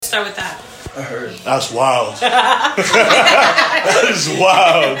start with that. I heard. That's wild. That is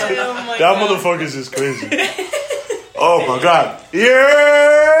wild. Oh that motherfuckers is crazy. Oh my God.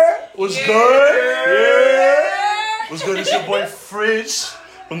 Yeah. What's good? Yeah. What's good? It's your boy Fridge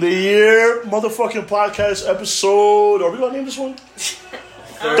from the YERRR motherfucking podcast episode. Are we gonna name this one?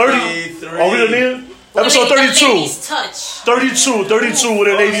 33. Are we gonna name it? Episode 32. Ladies touch. 32 with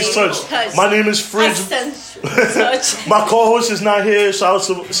a ladies touch. My name is Fridge. My co-host is not here. Shout out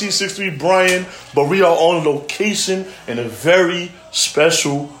to C63 Brian. But we are on location in a very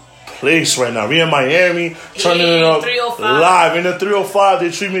special place right now. We in Miami, turning it up 305. live. In the 305,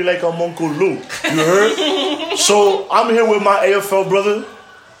 they treat me like I'm Uncle Luke. You heard? So I'm here with my AFL brother.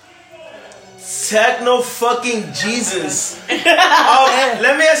 Techno fucking Jesus.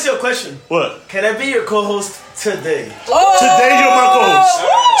 Let me ask you a question. What? Can I be your co-host today? Today you're my co-host.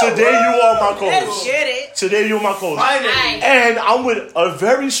 Today you are my co-host. Let's get it. Today you're my co-host. Finally. And I'm with a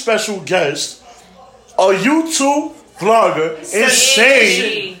very special guest, a YouTube vlogger,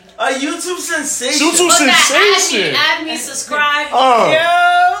 Insane. A YouTube sensation. YouTube Put that sensation. add me, subscribe.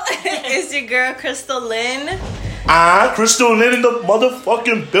 Yo, it's your girl Krystalynne. Krystalynne in the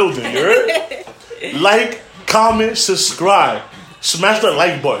motherfucking building, you heard? Like, comment, subscribe. Smash the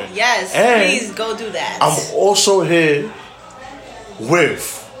like button. Yes, And please go do that. I'm also here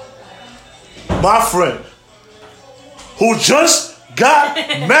with my friend who just got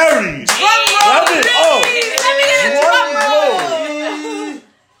married. Clap it up.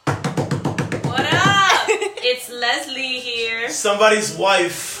 What up? It's Leslie here. Somebody's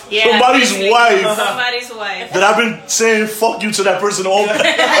wife. Yeah, Somebody's basically. wife. Somebody's wife. That I've been saying fuck you to that person every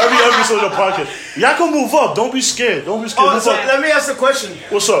episode of the podcast. Y'all can move up. Don't be scared. Don't be scared. Oh, Move so up. let me ask a question.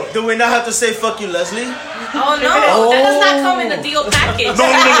 What's up? Do we not have to say fuck you, Leslie? Oh no, that does not come in the deal package. No.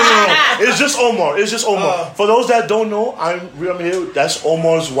 It's just Omar. It's just Omar. For those that don't know, I'm here. That's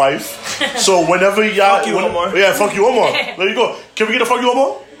Omar's wife. So whenever y'all, Fuck you, Omar. Yeah, fuck you, Omar. There you go. Can we get a fuck you,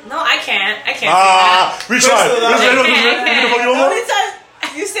 Omar? No, I can't. I can't. We tried. Crystal, Can we get a fuck you, The only Omar? time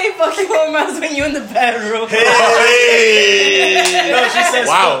you say fuck you, Omar, is when you're in the bedroom. Hey. No, she says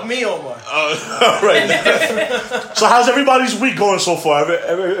Wow. fuck me, Omar. All right. So how's everybody's week going so far?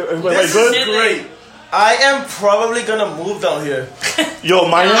 Everybody This good? is great. I am probably gonna move down here. Yo,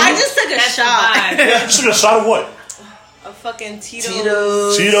 Miami. I just took a That's the shot. vibe. You took a shot of what? A fucking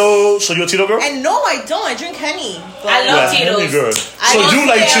Tito. Tito. So you're a Tito girl? And no, I don't. I drink Henny. But I love Henny Tito's. girl. I So love you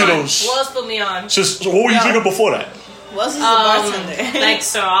like Tito. Tito's? What else put me on? So what were you drinking before that? What's this a bartender? Like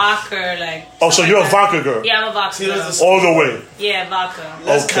Ciroc or like. Oh, so you're a vodka girl? Yeah, I'm a vodka. Tito's girl. the All the way. Yeah, vodka.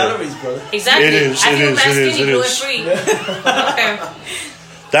 Less Okay. calories, brother. Exactly. It is, I it feel is, best it is, skinny, it gluten is. free. Okay.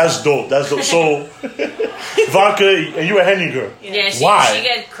 That's dope. So, vodka, and you a Henny girl. Yeah, she Why?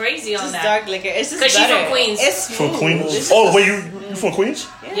 get crazy on Just that. dark liquor. It's just 'Cause she's better. from Queens. It's From smooth. Queens? It's Oh, just- wait, you from Queens?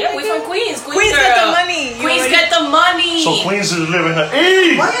 Yeah, we from Queens. Queens girl. get the money. You Queens already- get the money. So Queens is living her.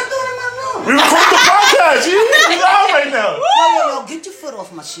 Hey! Why you doing in my room? We record the podcast. We out right now. Yo, get your foot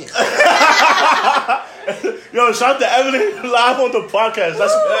off my shit. Yo, shout out to Evelyn live on the podcast.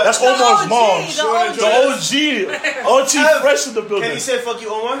 That's Omar's OG, mom. the The OG fresh in the building. Can you say fuck you,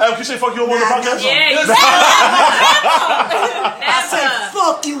 Omar? Can you say fuck you Omar on the podcast? Yeah, I said, never.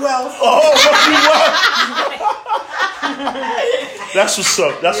 fuck you, Elf. Oh, fuck you what? That's what's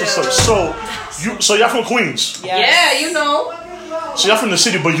up. That's what's up. So y'all from Queens. Yeah, you know. So y'all from the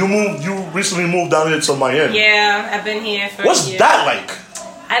city, but you recently moved down here to Miami. Yeah, I've been here for What's a year. that like?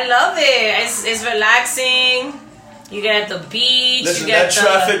 I love it. It's relaxing. You get the beach. Listen, you get that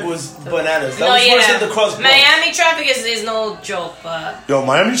traffic was bananas. That was worse than the cross Bronx. Miami traffic is no joke, but Yo,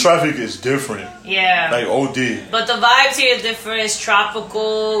 Miami traffic is different. yeah. Like OD. But the vibes here is different. It's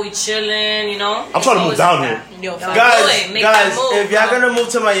tropical. We chilling, you know. I'm trying to move down here. Yo, Yo, Guys, Make that move, if y'all bro. gonna move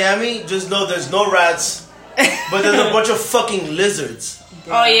to Miami, just know there's no rats, but there's a bunch of fucking lizards.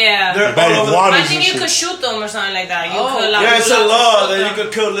 Oh yeah. They're Bad all over the iguanas. I think and you shit. could shoot them or something like that. You Oh. could allow Yeah, it's a people to law shoot that them. you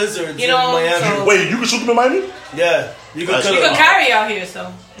could kill lizards You know, in Miami. so- Wait, you can shoot them in Miami? Yeah, you could That's kill You them. could carry out here,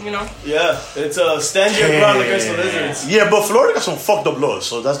 so you know. Yeah, it's a stand your ground against the lizards. Yeah, but Florida got some fucked up laws,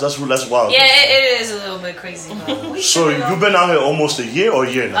 so that's wild. Yeah, it is a little bit crazy. But So you've been out here almost a year or a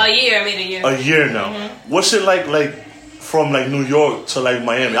year now? a year, I made a year. A year now. What's it like from like New York to like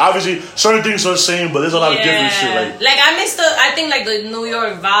Miami? Obviously, certain things are the same, but there's a lot of different shit. Like I miss I think like the New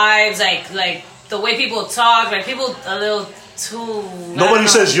York vibes, like the way people talk, like people a little too. nobody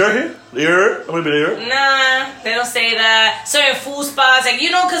says you're here. You're. I'm gonna be there. Nah, they don't say that. Certain food spots, like you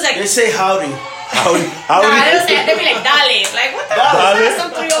know, cause like They say howdy. How They don't say that. They be like, dale. Like, what the fuck? That's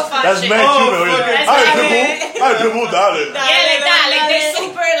some 305 That's shit. mad Cuban. That's All right, mad people. All right, people, dale. Yeah, like that. Like, they're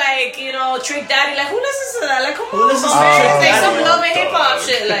super, like, you know, Trick Daddy. Like, who listens to that? Like, come on. listens to Trick Like, Daddy? some love and hip-hop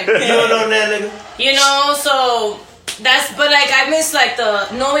shit. Like, You don't know that, nigga. you know, so... but like I miss like the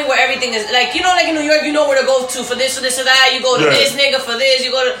knowing where everything is. Like, you know, like in New York, you know where to go to for this or that. You go to this nigga for this.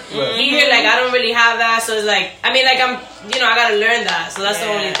 You go to here. Like, I don't really have that, so it's like, I mean, like, I gotta learn that. So that's the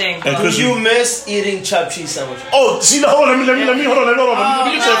only thing. And Do you miss eating chopped cheese sandwiches? Oh, see, hold on, let me You know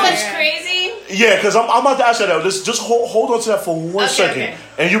what's crazy? Yeah, because I'm about to ask you that. Just hold on to that for one second. Okay.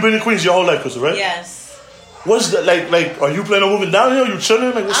 And you've been in Queens your whole life, Crystal, right? Yes. What's that like? Are you planning on moving down here? Are you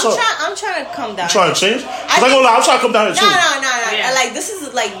chilling? Like, what's up? I'm trying to come down. You trying to change? Cause I gonna lie, I'm trying to come down here too. No. Yeah. Like, this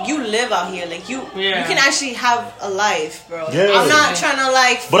is like, you live out here. Like, you can actually have a life, bro. Yeah. I'm not trying to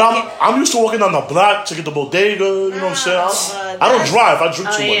like. But I'm used to walking down the block to get the bodega. You know what I'm saying? I don't drive. I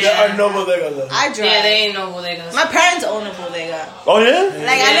drink too much. There are no bodegas left. I drive. Yeah, they ain't no bodegas. My parents own a bodega. Oh yeah?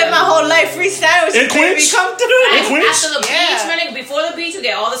 Like, I live my whole life free sandwiches. In Queens? Baby, come through. In Queens? After the beach, my nigga, before the beach, you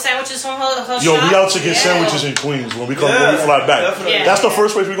get all the sandwiches from her Yo, shop. we out to get sandwiches in Queens when we come when we fly back. Definitely. Yeah. That's the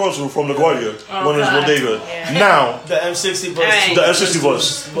first place we going to from LaGuardia. One is bodega. Yeah. Now The M60 bus. Alright. the F60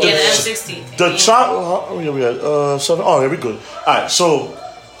 bus. Yeah, the M60. The chop. Oh, yeah, we had 7. Oh, yeah, we good. All right, so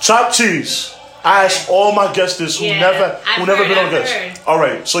chopped cheese. I asked all my guests this who never been on guests. All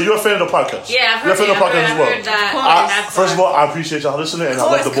right, so you're a fan of the podcast. Yeah, I've You're a heard, fan of the podcast as well. heard that. First of all, I appreciate y'all listening, and I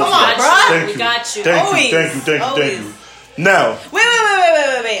love the both of Come on, you. bro. Thank We you. got you. Thank you. Now, Wait.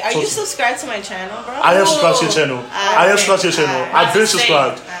 Are you subscribed to my channel, bro? I am subscribed to your channel. I've been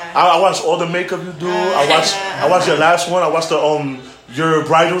subscribed. I watch all the makeup you do. I watch your last one. I watched your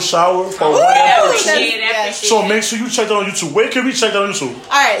bridal shower for Appreciate So make sure you check that on YouTube. Where can we check that on YouTube?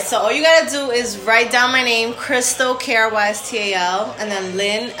 Alright, so all you gotta do is write down my name, Krystal, Krystal, and then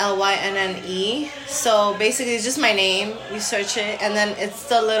Lynn, Lynne. So basically it's just my name. You search it, and then it's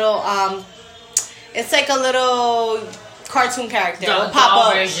the little it's like a little cartoon character. It'll pop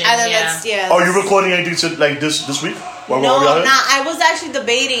up, version, and then that's Are you recording anything to like this week? No, I'm not. I was actually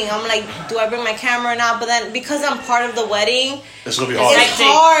debating. I'm like, do I bring my camera or not? But then because I'm part of the wedding, it's gonna be hard. It's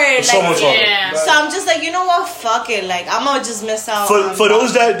hard. It's so much harder. Yeah. So I'm just like, you know what? Fuck it. Like, I'm gonna just miss out. For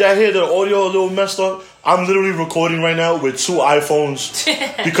those that hear the audio a little messed up, I'm literally recording right now with 2 iPhones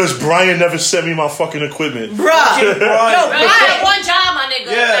because Brian never sent me my fucking equipment. Bruh. Yo, You got one job, my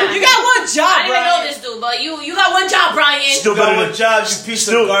nigga. Yeah. You got one job, I didn't even know Brian. this dude, but you got one job, Brian. Still You got better one job, you piece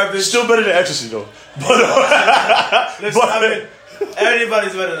of garbage. Still better than ecstasy though. But Listen, I mean,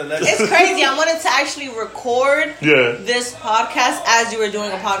 everybody's better than that. It's crazy. I wanted to actually record this podcast as you were doing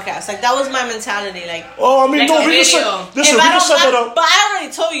a podcast. Like, that was my mentality. Like, oh, I mean, Like no, a we can video. set, listen, we can set that up. But I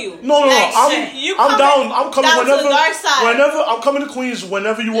already told you. No, Like, I'm down. I'm coming down to whenever. the dark side. Whenever I'm coming to Queens,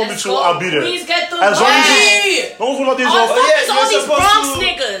 whenever you want Let's me to, go. I'll be there. Please get through As long as Hey! it's, long as my days All off. fuck yeah, is you're all these supposed Bronx to-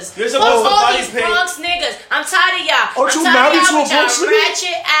 niggas. you're Fuck supposed to all body these paint. Bronx niggas. I'm tired of y'all. Aren't you I'm tired married of to y'all a with y'all Bronx nigga?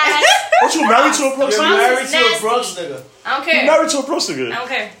 ratchet ass. Aren't you married to a Bronx You're nigga? married to a nasty. Bronx nigga. I don't care. You're married to a Bronx nigga. I don't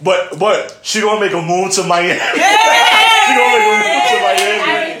care. But she gonna make a move to Miami. She gonna make a move to I Miami.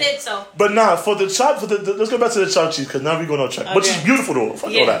 already did so. But nah, for the let's go back to the chopped cheese because now we're going on check, which is beautiful though.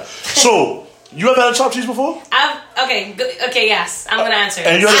 Fuck all that. So you ever had a chopped cheese before? Okay, yes. I'm gonna answer.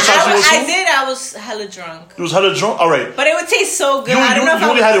 And you had a chopped cheese I too? did. I was hella drunk. You was hella drunk. All right. But it would taste so good. You I don't know if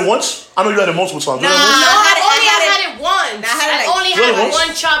only had it once. I know you had it multiple times. Nah. You had it once? No, I I had had it once. I only Really had once?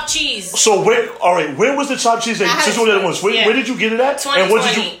 one chopped cheese. So where was the chopped cheese? That, since you only had it once, where did you get it at? And what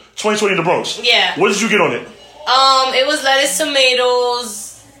did you? 2020 in the Bronx. Yeah. What did you get on it? It was lettuce,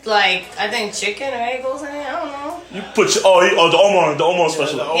 tomatoes, like I think chicken or egg goes in it. I don't know. You put the Omar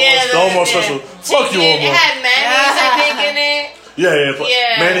special. The Omar special. Fuck you, It Omar. had mayonnaise, I think, in it. Yeah.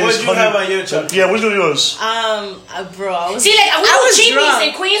 Mayonnaise, What did you have on your chopped cheese? Yeah, what's yours? Bro, I was. See, like we I do was chimis drunk.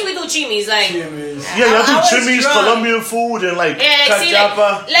 in Queens. We do chimis, like Yeah, y'all do I was chimneys, drunk. Colombian food, and like. yeah. See,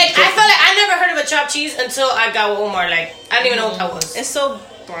 Cachapa. like I felt like I never heard of a chopped cheese until I got with Omar. Like I didn't even know what that was. It's so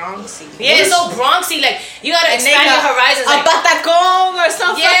Bronxy. Yeah, it's so Bronxy. Like you gotta expand your horizons. A Like, patacón or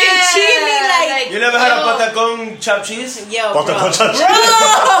some yeah, fucking chimi, like You never had a patacón chopped cheese? yo, Patacón bro. chopped cheese. Bro,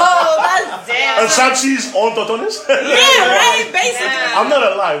 that's And chopped cheese on totones? yeah, right, basically. I'm not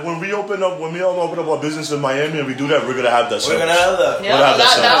gonna lie. When we all open up our business in Miami and we do that, we're gonna have that. We're gonna have that. yeah, We'll have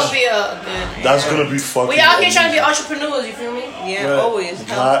that that sandwich. would be a good. That's gonna be fucking. We out here trying to be entrepreneurs. You feel me? Yeah, Right. always.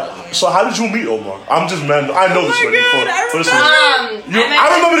 So how did you meet Omar? I'm just man. I know this my already. God, I Listen, remember. I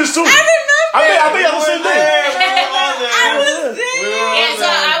remember this too. I bet y'all the same thing. I was there. Yeah, so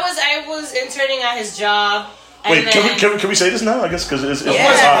I was interning at his job. Wait, can we say this now? I guess because it's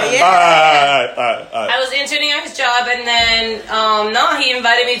Yeah. Alright. I was interning at his job, and then he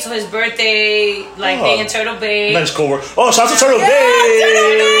invited me to his birthday, thing in Turtle Bay. Nice coworker. Oh, shout out to Turtle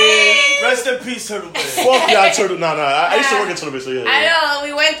Bay. Rest in peace, Turtle Bay. Fuck yeah, Turtle. Nah. I used to work at Turtle Bay, so yeah. I know.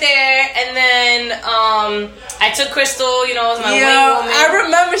 We went there, and then I took Crystal. You know, it was my wing woman. I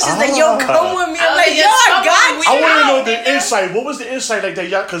remember she's like, "Yo, come with me." I'm like, "Yo, I got you." I want to know the insight. What was the insight like that?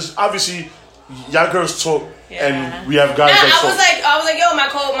 Yeah, because obviously y'all girls talk. Yeah. And we have guys that I was like, yo,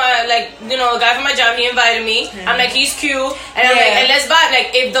 my guy from my job, he invited me. I'm like, he's cute, and I'm like, and let's vibe.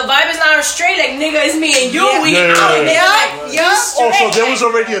 Like, if the vibe is not straight, like, nigga, it's me and you. We out there. Oh, so there was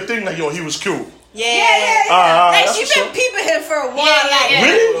already a thing like, yo, he was cute. Yeah. Like she been peeping him for a while.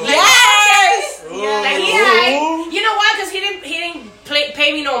 Really? Yes. You know why? Because he didn't pay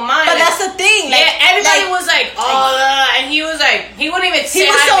me no mind. But that's the thing. Like, everybody was like, and he was like, he wouldn't even say he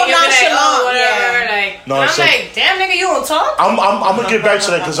was hi so to me. nonchalant. Like, oh, whatever. Like, No, and I'm like, damn, nigga, you don't talk. I'm gonna get back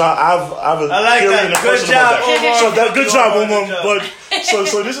to that because I have a theory and a question about that. So that good job, Omar. But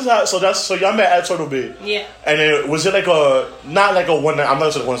so this is how. So y'all met at Turtle Bay. Yeah. And then was it like not like a one night? I'm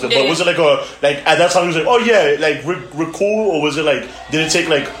not saying one night, but was it like at that time he was like, oh yeah, like we're cool, or was it like did it take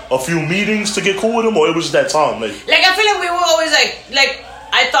like a few meetings to get cool with him, or it was just that time? Like I feel like we were always like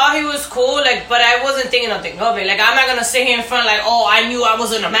I thought he was cool, like, but I wasn't thinking nothing of it. Like, I'm not gonna sit here in front, like, oh, I knew I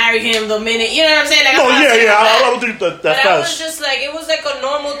was gonna marry him the minute, you know what I'm saying? Like, I don't think that but fast. I was just like, it was like a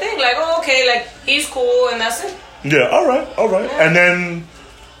normal thing, like, oh, okay, like, he's cool, and that's it. Yeah, all right, Yeah. and then.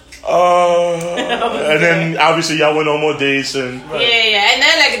 And then obviously y'all went on more dates and yeah, and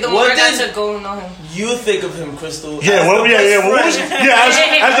then like the more I got to go know him. You think of him, Crystal? Yeah, as the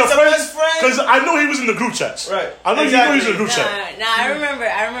best friend. Because I know he was in the group chats. Right. I know he was in the group chat. I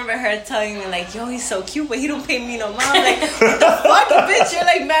remember her telling me like, yo, he's so cute, but he don't pay me no mind. I'm like, what the fuck, bitch? You're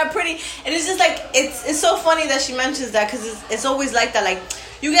like mad pretty, and it's just like it's so funny that she mentions that because it's always like that, like.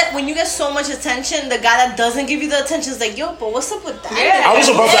 When you get so much attention, the guy that doesn't give you the attention is like, yo, but what's up with that? Yeah. I was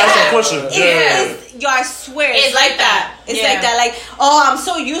about to ask that question. Yo, I swear. It's like that. It's like that. Like, oh, I'm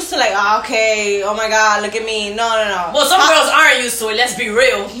so used to like, okay, oh my God, look at me. No. Well, some girls aren't used to it. Let's be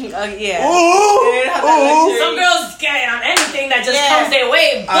real. Yeah. Some girls get on anything that just comes their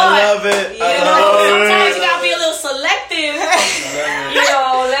way. But, I love it. Sometimes you gotta be a little selective.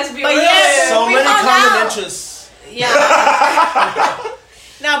 Let's be real. So many common interests. Yeah.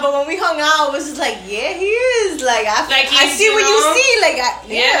 No, but when we hung out, it was just like, yeah, he is. Like, I see what you see. Like,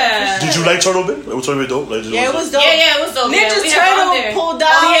 yeah. Did you like Turtle Bay? Was Turtle Bay dope? Like, it was dope. Yeah, it was dope. Ninja Turtle pulled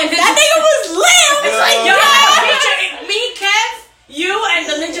out. That nigga was lit. It's like, yo, me, Kev, you, and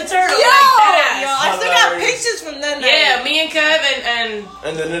the Ninja Turtle. Yo, I still got Hilarious. pictures from that night. Yeah, me and Kev and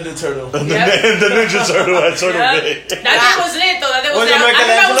the Ninja Turtle. And the Ninja Turtle at Turtle Bay. That thing was lit though. That thing was lit. I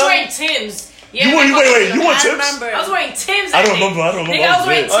remember I was wearing Timbs. Yeah, wait, you want Timbs? I was wearing Timbs. I don't remember. Nigga, I was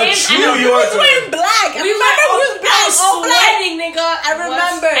wearing Timbs. You was wearing black. I remember you was black. I was sweating, nigga. I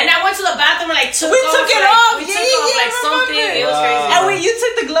remember. And I went to the bathroom and like took we took it off. We took off like something. It was crazy. And when you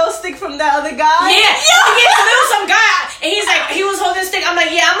took the glow stick from that other guy. Yeah. So there was some guy and he's like, he was holding the stick. I'm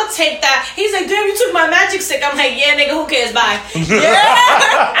like, yeah, I'm gonna take that. He's like, damn, you took my magic stick. I'm like, yeah, nigga, who cares? Bye. Yeah.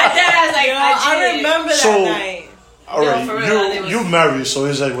 I was like, I remember that night. Alright, you married, so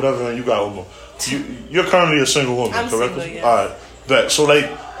it's like whatever, and you got Omar. You're currently a single woman, I'm correct? Single, yeah. Alright, bet. So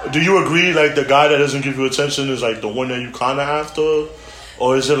like, do you agree like the guy that doesn't give you attention is like the one that you kind of after,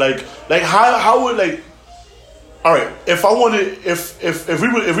 or is it like how would like? Alright, if I wanted, if I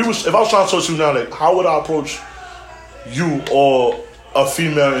was trying to talk to you now, like how would I approach you or a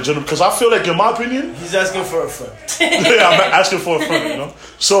female in general? Because I feel like, in my opinion, he's asking for a friend. Yeah, I'm asking for a friend, you know.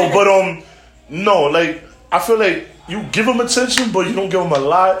 So, but no, like I feel like you give them attention, but you don't give them a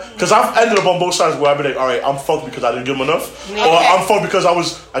lot. Because I've ended up on both sides where I've been like, all right, I'm fucked because I didn't give them enough, or I'm fucked because I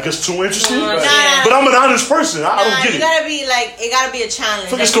was, I guess, too interested. But I'm an honest person. I don't get it. You gotta be like, it gotta be a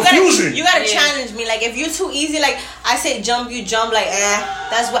challenge. Like, it's confusing. You gotta challenge me. Like if you're too easy, like I say jump, you jump. Like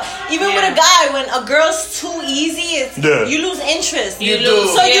that's what. Even with a guy, when a girl's too easy, you lose interest. You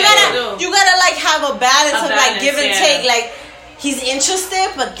lose. So you gotta like have a balance of like give and take. Like he's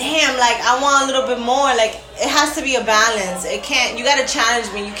interested, but damn, like I want a little bit more. Like it has to be a balance. It can't. You gotta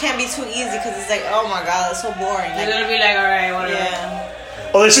challenge me. You can't be too easy because it's like, oh my god, it's so boring. You're gonna be like, all right, whatever.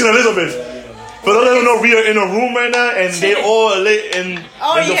 Yeah. Oh, they sing a little bit. But let them know we are in a room right now, and they all lit in the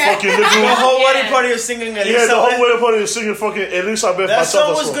fucking living room. The whole wedding party is singing Elizabeth. Yeah, the whole wedding party is singing fucking Elizabeth. That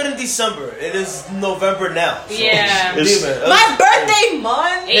song was good in December. It is November now. So yeah. My birthday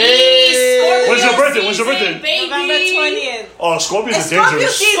month. Hey, when's your birthday? When's your birthday? Baby. November 20th. Oh, Scorpios is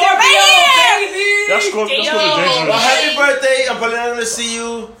dangerous. Scorpio, baby. That's Scorpio dangerous. Well, happy birthday. I'm probably not going to see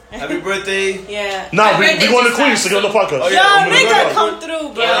you Happy birthday. Yeah. Nah, we going to Queens to get on the podcast. Oh, Yo, yeah. nigga, come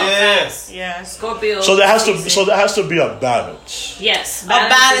through, bro. Yeah, Scorpio. So there has to be a balance. Yes, A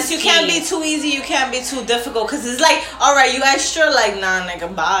balance. You is can't key. be too easy. You can't be too difficult. Because it's like, all right, you extra, like, nah,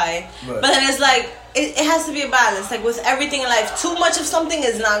 nigga, bye. Right. But then it's like, it has to be a balance. Like, with everything in life, too much of something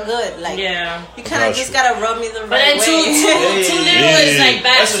is not good. Like, Yeah. you kind of just gotta rub me the But right then way. too little is like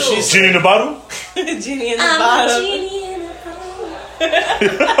bad That's what too. she said. Genie in the bottle? Genie in the I'm bottle. a genie in a bottle.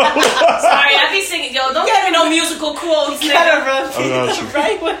 Sorry, I be singing. Yo, don't give me no musical quotes. You gotta Nigga. rub me I got the you.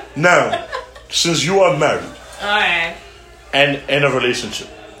 right way. Now, since you are married All right. and in a relationship,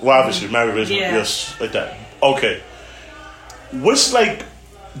 well, obviously, married relationship, Yeah. yes, like that. Okay. What's like,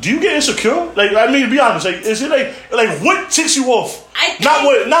 do you get insecure? Like, I mean, be honest. Like, is it like what ticks you off? Not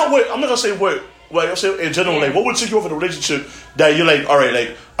what. I'm not gonna say what. Well, I'm saying in general, like, what would tick you off in a relationship that you're like, all right,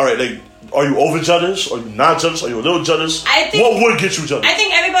 are you over jealous? Are you not jealous? Are you a little jealous? I think- what would get you jealous? I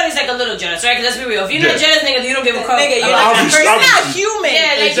think everybody's like a little jealous, right? Because let's be real. If you're not Yeah. jealous, nigga, you don't give a fuck. Nigga, you're about not, Obviously, you're not obviously. human. Yeah,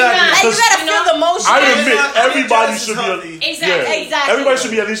 like Exactly. you're not. Like, you gotta you feel know? the emotion. I admit not- everybody jealous should is be. healthy. Exactly. Exactly. Everybody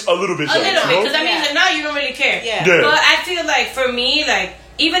should be at least a little bit A jealous. little bit, you know? because I mean, if not, you don't really care. Yeah. Yeah. But I feel like for me, like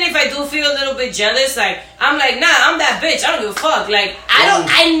even if I do feel a little bit jealous, like I'm like, nah, I'm that bitch. I don't give a fuck. Like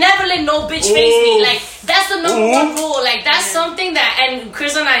I never let no bitch face me. Ooh. Like that's the number Ooh. one rule. Like that's something that, and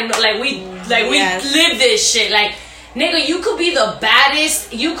Chris and I know, like we Yes. live this shit. Like nigga, you could be the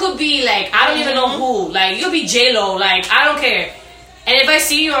baddest. You could be like I don't even know who. Like you could be J-Lo. Like I don't care. And if I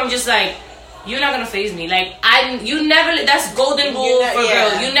see you, I'm just like, you're not gonna phase me. Like you never. That's golden rule for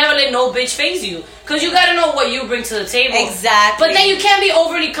girls. You never let no bitch phase you, cause you gotta know what you bring to the table. Exactly. But then you can't be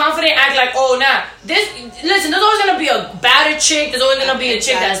overly confident. Act like, oh nah. Listen. There's always gonna be a badder chick. There's always gonna be a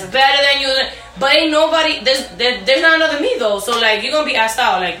chick that's better than you. But ain't nobody. There's not another me though. So like you're gonna be asked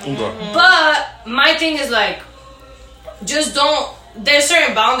out. Like. But my thing is like, just don't. There's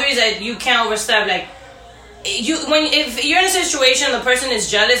certain boundaries that you can't overstep. Like. If you're in a situation, the person is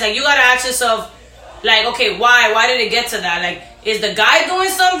jealous, like you gotta ask yourself, like, okay, why did it get to that? Like, is the guy doing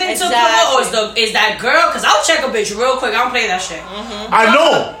something to promote, or is that girl? Because I'll check a bitch real quick. I don't play that shit. I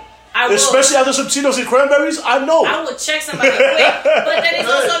know. I will. Especially after some Tito's and cranberries, I know. I will check somebody quick, but then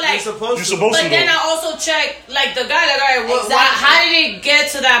it's also like. You're supposed But to. then I also check like the guy. Like, all right, how did it get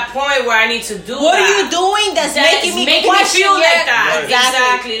to that point where I need to do? What that? are you doing that's making me question feel like your- that? Right.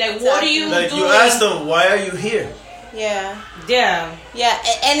 Exactly. Like, what are you Like doing? you ask them, why are you here? Yeah. Yeah. Yeah,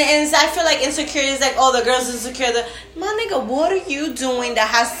 and I feel like insecurity is like, oh, the girl's insecure. My nigga, what are you doing that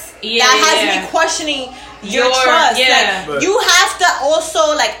has me questioning your trust? Yeah. Like, you have to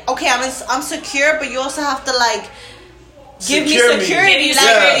also like, okay, I'm secure, but you also have to like give me Secure me. security. Give you Like,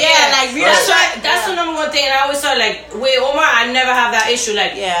 security, yeah, like reassure. That's the number one thing. And I always thought like with Omar, I never have that issue.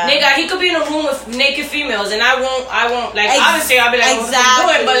 Like, nigga, he could be in a room with naked females, and I won't like. Obviously, I'll be like, what the fuck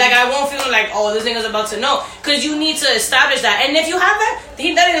you doing? But like, I won't feel like, oh, this nigga's about to know, because you need to establish that. And if you have that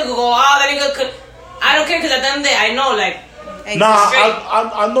nigga could go, oh, that nigga could. I don't care, because at the end of the day, I know like. Nah,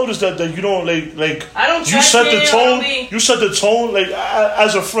 I noticed that you don't like. I don't. You set the tone. Be... You set the tone like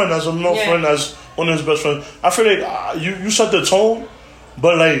as a friend, as a male friend, as one of his best friends. I feel like you set the tone,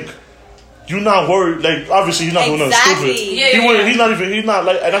 but like you're not worried. Like obviously he's not doing nothing stupid. He's not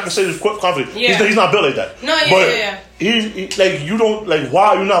like, and I can say this quick confident. Yeah. He's not built like that. No, but he like you don't like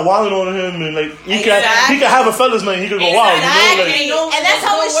why you're not wilding on him, and like he can have a fella's night. He can go wild. You know, like, and that's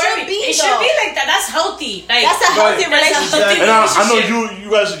how it should be. It should be like that. That's healthy. Like that's a healthy relationship. And I know you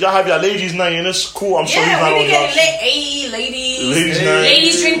guys y'all have your ladies' night, and it's cool. I'm sure he's not we on be y'all. getting ladies. Ladies' night.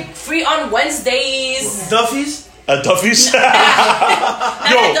 Ladies drink free on Wednesdays. Duffy's. At Duffy's. Not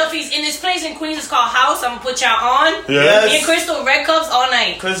at Duffy's. In this place in Queens, it's called House. I'm gonna put y'all on. Yes. Me and Crystal, red cups all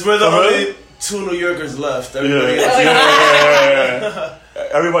night. Because we're the only two New Yorkers left. Everybody Yeah.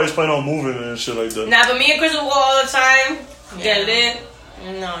 Everybody's planning on moving and shit like that. Nah, but me and Crystal go all the time. Get lit.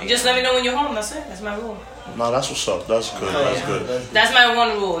 No, You just let me know when you're home. That's it. That's my rule. Nah, that's what's up. That's good. That's good. That's my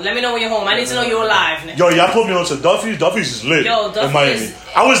one rule. Let me know when you're home. I need to know you're alive. Nigga. Yo, y'all put me on to Duffy's. Duffy's is lit. Yo, Duffy's in Miami. is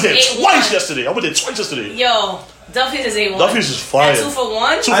I was there A1. twice yesterday. I went there twice yesterday. Yo, Duffy's is A1. Duffy's is fire. That 2 for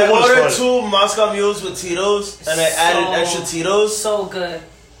 1? 2 I for 1 is ordered fire. 2 Moscow mules with Tito's, and I added extra Tito's. So good.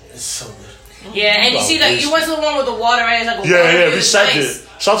 It's so good. Yeah, and you see that you went to the one with the water, right? It's like a water. Yeah, we It's sat nice. there.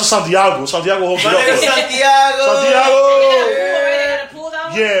 Shout out to Santiago. Santiago holds it My up. nigga for us. Santiago. Santiago. They got a pool, right? They got a pool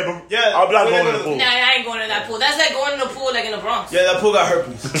down there? Yeah, but I'm not going to the pool. Nah, I ain't going to that that pool. That's like going in the pool like in the Bronx. Yeah, that pool got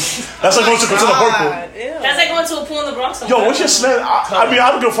herpes. That's like going to the purple. That's like going to a pool in the Bronx. Yo, what's your slang? I mean,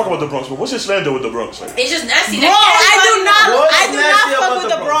 I don't give a fuck about the Bronx, but what's your slander with the Bronx? Like? It's just nasty. Bro, I do not fuck with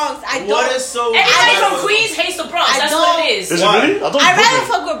the Bronx. What is so? Everybody from Queens hates the Bronx. That's what it is. Is it really? I'd rather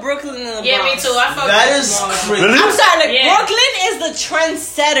fuck with Brooklyn than the Bronx. Yeah, me too. I fuck with that is crazy. Really? I'm sorry, like Brooklyn is the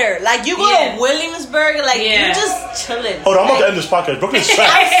trendsetter. Like you go to Williamsburg, like you're just chilling. Hold on, I'm about to end this podcast. Brooklyn's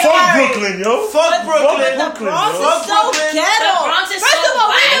fat. Fuck Brooklyn, yo. Fuck Brooklyn. The Bronx is so ghetto. The Bronx is First so of all,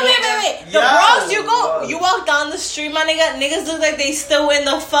 wild. wait. The Bronx, you walk down the street, my nigga. Niggas look like they still in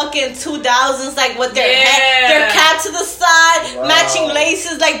the fucking 2000s, like with their their cap to the side, matching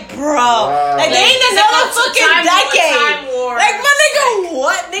laces, like bro, like they ain't another fucking decade. Like my nigga,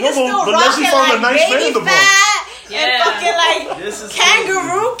 what? Niggas still rocking like baby fat. And fucking like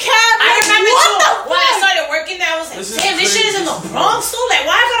kangaroo cap. I remember what the when I started working there, I was like, damn, this shit is in the Bronx too. Like,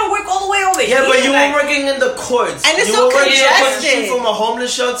 why I gotta work all the way over here? Yeah, but you were working in the courts. And it's you so were working congested. from a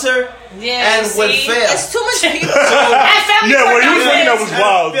homeless shelter. Yeah, and with fair. It's too much people. Yeah, when you was working, that was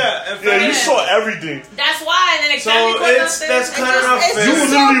wild. Yeah, you saw everything. That's why. And then so that's kind of not fair. You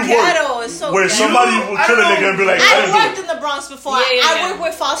literally work where somebody would kill a nigga and be like, I worked in the Bronx before. I Yeah. worked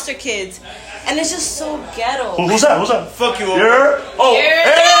with foster kids, and it's just so ghetto. Who's that? Fuck you, YERRR. Oh, YERRR.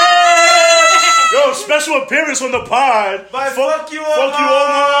 hey! Yo, special appearance on the pod. Fuck you,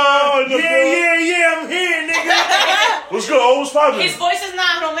 Omar. Yeah, I'm here, nigga. What's good? Oh, what's poppin'? His voice is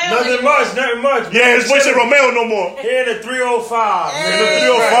not Romeo. Nothing much. Yeah, his voice ain't Romeo no more. Here in the 305. In the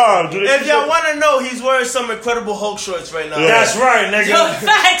 305. Dude. If y'all want to know, he's wearing some Incredible Hulk shorts right now. Yeah. That's right, nigga.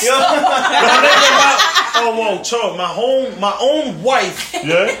 Facts. My own wife.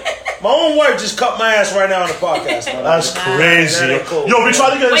 Yeah? My own wife just cut my ass right now on the podcast. Man. That's crazy. That ain't cool. Yo, we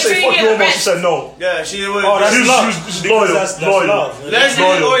tried to get her to Wait say till you fuck get you almost. arrested. She said no. Yeah, she would. Oh, that's love. She's loyal. That's loyal. love.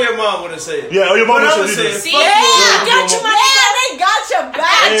 Leslie or your mom wouldn't say it. Yeah, or your mom But I would would say say it. it. See, I got you, my They got your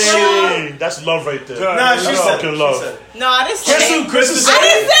back, Hey, that's love right there. Nah, she That's said fucking it. love. She said it. No, I didn't say it. Crystal I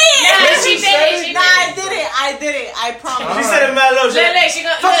didn't say it. Yeah, she did it. Nah, I did it. I promise. She said it mad low. She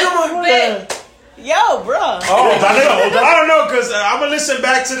gonna Fuck your mom. Yo, bro. Oh, I don't know, because I'm going to listen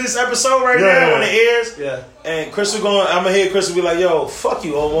back to this episode right now when it airs. Yeah. And I'm going to hear Crystal be like, yo, fuck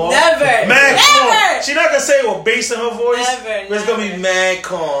you, Omar. Never. Mad calm. Never. She not going to say it with bass in her voice. Never, But it's going to be mad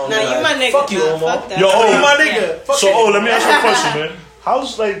calm. Nah, like, you my nigga. Fuck you, Nah, Omar. fuck that. Yo, You my nigga. Fuck So, you. let me ask you a question, man.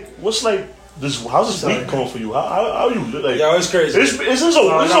 How's this week going for you? How you like? Yo, it's crazy. It's a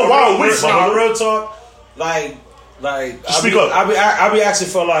wild week, Nah, man. real talk. Like, Speak up. I be asking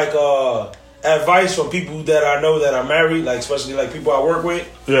for like advice from people that I know that are married, like especially like people I work with.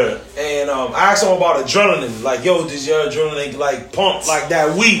 Yeah. And I asked him about adrenaline. Like, yo, does your adrenaline like pump like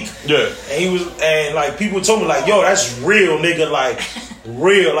that week? Yeah. And like people told me like, yo, that's real, nigga. Like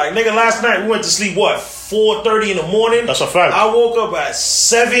real. Like nigga, last night we went to sleep 4:30 in the morning. That's a fact. I woke up at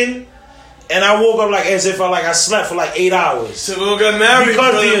 7. And I woke up like as if I slept for like 8 hours. So we'll get married.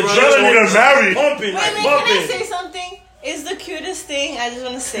 Because the adrenaline is married. Pumping, Wait, like can I bumping. say something? It's the cutest thing. I just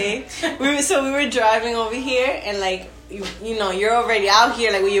want to say, we were driving over here, and like you know, you're already out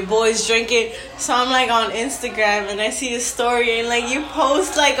here like with your boys drinking. So I'm like on Instagram, and I see a story, and like you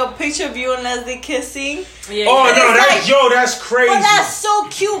post like a picture of you and Leslie kissing. Yeah, Oh no, like, that's crazy. But that's so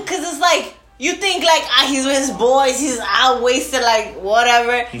cute because it's like. You think like he's with his boys, he's out wasted, like whatever,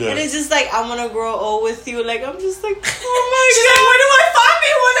 and it's just like I'm gonna grow old with you. Like I'm just like, oh my god, where do I find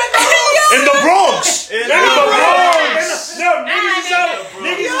me when I go In the Bronx. In the Bronx. Yo, niggas is out.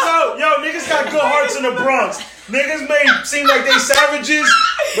 Niggas is out. Yo, niggas got good hearts in the Bronx. Niggas may seem like they savages,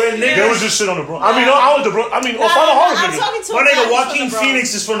 but niggas. There was just shit on the Bronx. I mean, I was the Bronx. I mean, Final Horror I'm nigga. talking to My nigga a Joaquin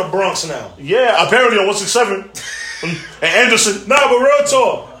Phoenix is from the Bronx now. Yeah, apparently on 167. And Anderson. Nah, but real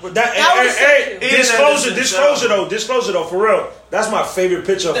talk. But That was so cute. Disclosure though, for real. That's my favorite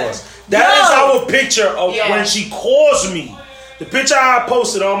picture of us. That is our picture of when she calls me. The picture I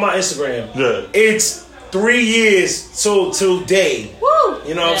posted on my Instagram. Yeah. It's 3 years till today. Woo!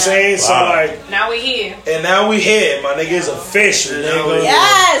 You know what I'm saying? So like, now we here. and now we here. My nigga is official. Nigga.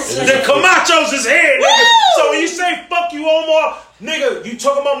 Yes. The Camachos is here, nigga. Woo! So when you say fuck you, Omar, nigga, you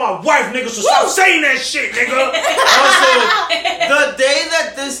talking about my wife, nigga. So stop saying that shit, nigga. Also, the day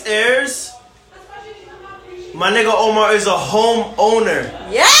that this airs, my nigga Omar is a homeowner.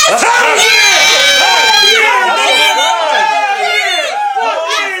 Yes.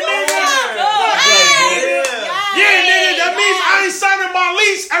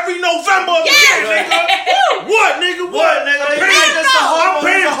 Every November of the year, nigga. What, nigga? What, nigga? I'm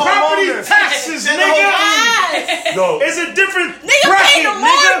paying property taxes, nigga. Yes. No. It's a different Nigga bracket, pay the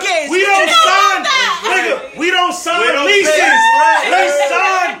mortgage. We don't You know sign, that. nigga. We don't sign We don't leases. pay rent. We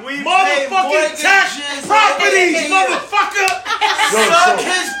sign We pay motherfucking tax mortgages. property titties, motherfucker. Suck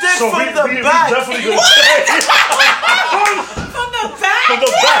his dick from the back. We definitely gonna From the back. from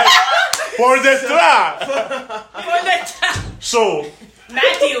the back. For detrás. So.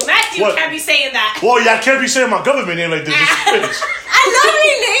 Matthew What? can't be saying that. Well, y'all can't be saying my government name like this. It's Fridge. I love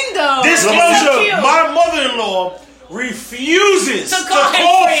your name though. Disclosure: my mother-in-law refuses to call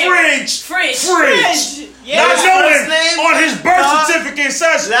Fridge. Yeah. Not knowing name, on his birth certificate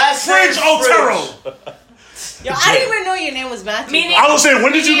says Fridge Otero. Yo, I didn't even know your name was Matthew. I was saying,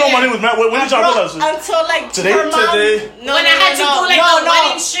 when did you know my name was Matt? When did y'all realize it? Until like Today? her mom. Today. No, when I had to do like the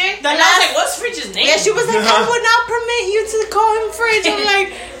wedding shit, The and I was like, "What's Fridge's name?" Yeah, she was like, I would not permit you to call him Fridge. I'm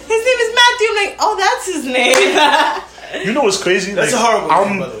like, his name is Matthew. I'm like, oh, that's his name. You know what's crazy? That's like, a horrible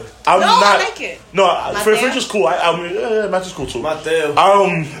name, by the way. I'm No, not. I like it. No, Mateo? Fridge is cool. I mean, Matthew's cool too. Mateo. I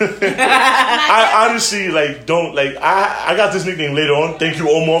honestly don't I got this nickname later on. Thank you,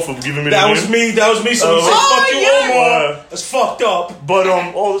 Omar, for giving me That the was name. me. That was me. So you said, "Fuck you, Omar." That's fucked up. But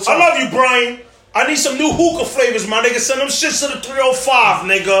all the I time. love you, Brian. I need some new hookah flavors, my nigga. Send them shits to the 305,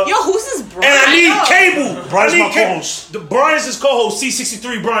 nigga. Yo, who's this Brian? And I need cable. Brian's I need my co-host. Brian's his co-host,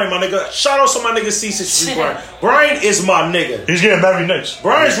 C63 Brian, my nigga. Shout out to my nigga C63 Brian. Brian is my nigga. He's getting married next.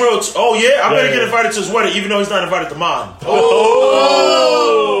 Brian's real. Oh yeah, I better Yeah. get invited to his wedding, even though he's not invited to mine.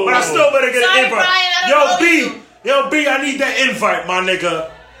 Oh. But I still better get Sorry, an invite. Brian, I don't know you. Yo, B, I need that invite, my nigga.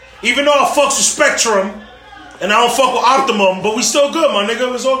 Even though I fucks with Spectrum and I don't fuck with Optimum, but we still good, my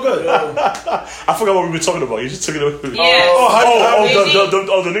nigga. It's all good. I forgot what we were talking about. You just took it away. Yeah.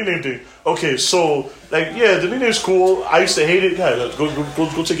 The nickname thing. Okay, so the nickname's cool. I used to hate it. Yeah,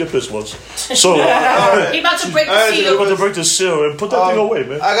 go take your piss once. So He about to break the I'm seal. about to break the seal and put that thing away,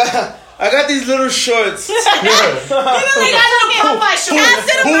 man. I got these little shorts. He got little Popeye shorts.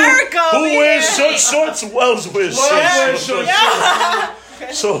 Captain America. Who over wears here. shorts? Wells wears shorts.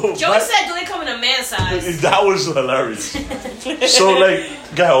 So Joey said, "Do they come in a man size?" that was hilarious. So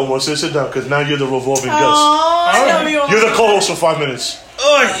guy, almost sit down because now you're the revolving guest. You're the co-host for 5 minutes.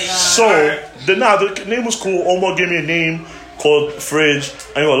 So the name was cool. Omar gave me a name called Fridge.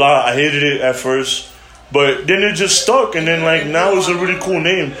 I ain't gonna lie, I hated it at first, but then it just stuck. And then now it's a really cool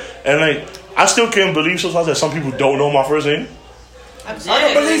name. And I still can't believe sometimes that some people don't know my first name. I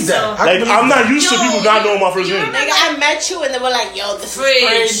don't believe that. I'm not used to people not knowing my first name. Nigga, I met you and they were like, yo, this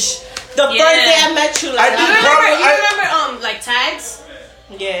Fridge. is Fridge. The first day I met you, like, You remember tags?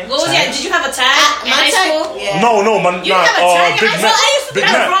 Yeah. What was that? Did you have a tag in high school? Yeah. No, You didn't have a tag in Big high Mac. school? I used to do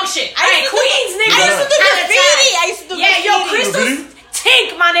that wrong shit. Alright, Queens, nigga. I used to do had a graffiti. tag. I used to do Yeah, yo, graffiti. Crystal's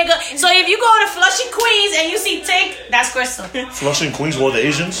Tink, my nigga. So if you go to Flushing, Queens, and you see Tink, that's Crystal. Flushing, Queens, were the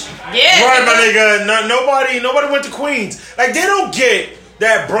Asians? Yeah. Right, my nigga. Nobody went to Queens. They don't get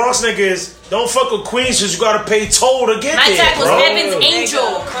that Bronx niggas don't fuck with Queens because you gotta pay toll to get My there. tag was bro. Evan's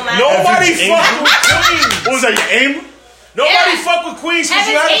Angel. Come on. Nobody Evan's fuck Angel? with Queens. What was that, your aim? Nobody Yeah. fuck with Queens because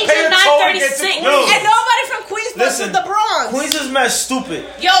you Evan's gotta pay a Angel toll to get to 936. Queens. And nobody from Queens fucks Listen, with the Bronx. Queens is mad stupid.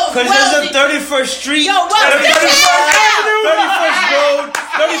 Yo, Because well, there's a 31st Street, Yo, well, 31st Road,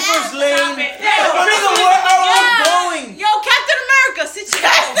 31st Lane. Nigga, where are we going? Yo, Captain America, sit your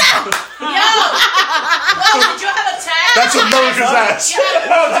ass down. Yo, well, did you have a tag? That's America's ass. Did you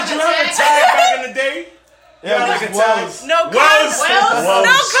have a tag back in the day? Yeah, like a Wells. No Wells. condoms. Wells.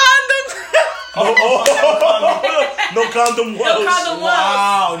 No condoms. No condom No Wells. condom was.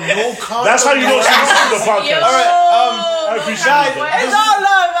 Wow, no condom. That's how you know she listens to the Yo. podcast. All right, I appreciate that. It's all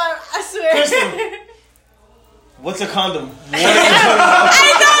love, I swear. Kristen, what's a condom? I know, you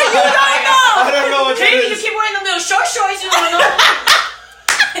don't know. I don't know what that Maybe you is. keep wearing them little short shorts, you don't know.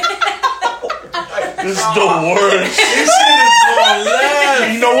 This is the worst. This shit is going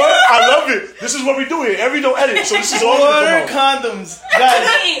left. You know what? I love it. This is what we do here. Every no edit. So this is all What gonna are come out. condoms? Guys,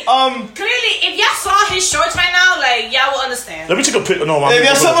 Clearly, if y'all saw his shorts right now, y'all will understand. Let me take a pic. No, I'm if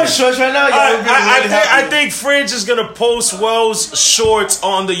you're so much shorts right now, y'all would be really I happy. think Fridge is gonna post Wells shorts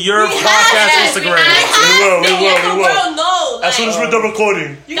on the YERRR Yes, podcast Instagram. We will. The world knows. As soon as we're done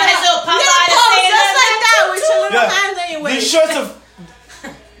recording. You got his little Popeye Yeah, to say just like that with your little Yeah. hands on your These waist. shorts are.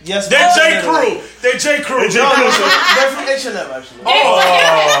 Yes, They're J. Crew. They're J. Crew. J. No, Crew. they're from H&M actually.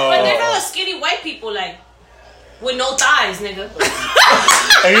 But they're not skinny white people, with no thighs, nigga.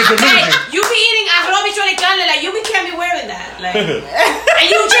 And you're Dominican. You be eating arroz bichuela y carne, you can't be wearing that. And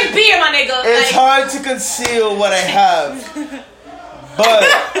you drink beer, my nigga. It's hard to conceal what I have, but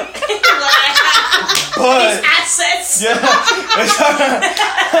These assets. yeah, it's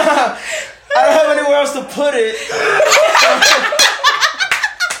hard. I don't have anywhere else to put it,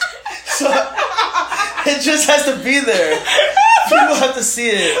 so it just has to be there. People have to see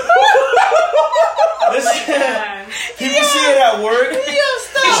it. People see it at work. You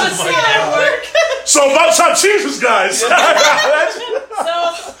should see it at work. So about chopped cheeses, guys. So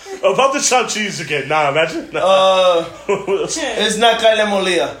about the chopped cheese again. Nah, imagine. It's not carne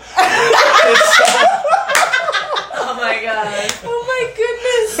molida. oh my god. Oh my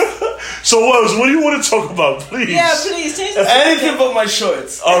goodness. So what do you want to talk about, please? Yeah, please change the Anything but my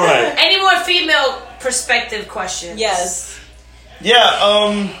shorts. All right. Any more female perspective questions? Yes. Yeah.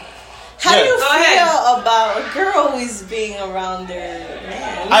 How do you Go feel ahead. about a girl always being around their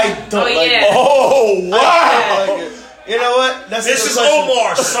man? I don't like yeah. it. Oh wow. I don't like it. You know what? That's This a is good question.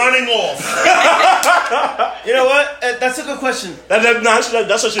 Omar signing off. You know what? That's a good question. That's actually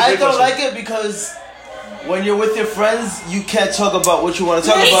a I great don't question. like it because when you're with your friends, you can't talk about what you want to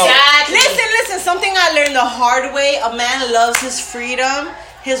talk about. Exactly. Listen. Something I learned the hard way. A man loves his freedom,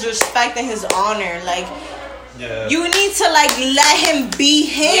 his respect, and his honor. Like, you need to like let him be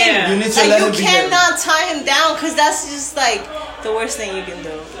him. Yeah. You need to Like, let you him be him. cannot tie him down because that's just like the worst thing you can do.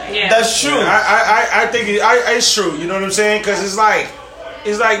 Like, Yeah. That's true. I think it's true. You know what I'm saying? Because it's like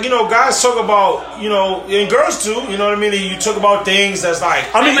you know, guys talk about, you know, and girls too. You know what I mean? And you talk about things that's like.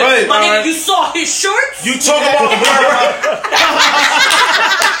 I mean, Right. My nigga, you saw his shorts? You talk about.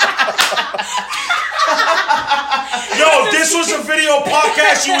 Yo, if this was a video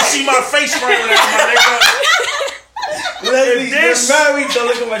podcast, you would see my face right now, my nigga. Leslie, If this- you're married, don't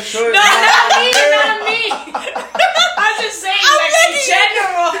look at my shorts. No, not me, not me. I'm just saying, like, in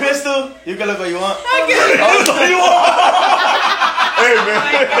general. Crystal, you can look what you want. hey man.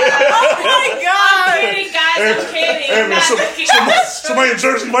 oh my god! I'm kidding, guys, I'm kidding. Hey I'm man, not looking at my somebody in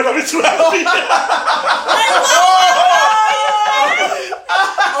Jersey might not be too happy.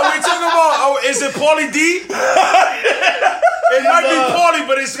 Are we talking about? Is it Pauly D? It might be Pauly,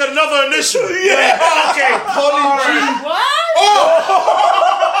 but it's got another initial. Yeah. Oh, okay. Pauly G. What?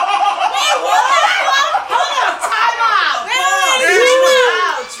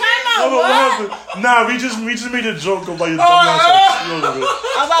 Hold on, what happened? Nah, we just made a joke about your dumbass ex. You know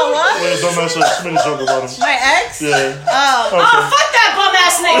what? About what? Your dumbass ex. We made a joke about him. My ex? Yeah. Oh. Oh, fuck that bum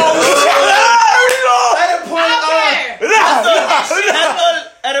ass nigga.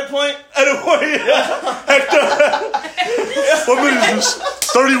 At a point, At a point, Hector. What minute is this?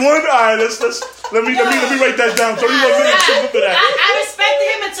 31? Alright, let me write that down. 31 minutes. Remember that. I respected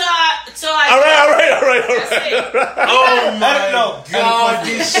him until I Alright. Oh my no. God,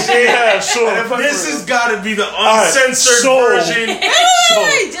 this shit. Yeah, sure. This has got to be the uncensored so- version.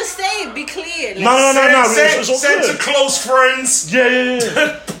 Hey, just say it. Be clear. Like, No. Send It's all to good. close friends. Yeah.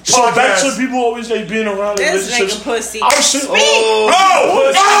 So back to people always like being around in this relationships. nigga pussy. I was saying,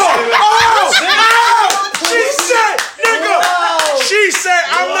 She said,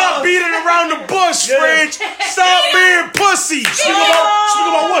 I'm not beating around the bush, Fridge. Stop being pussy. Speak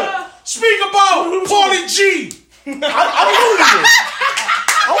about what? Speak about Pauly G. I don't know him.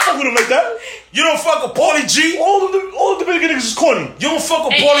 I don't fuck with him like that. You don't fuck with Pauly G? All of the big niggas is corny. You don't fuck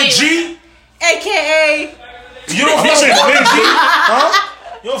with Pauly G? AKA. You don't I'm fuck not saying with Pauly big G? G. Huh?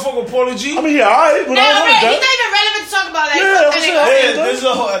 You don't fuck with Pauly G? I mean, yeah, alright, but I don't know he's that. not even relevant to talk about. Like, Yeah, fuck I'm that saying, nigga. hey, this is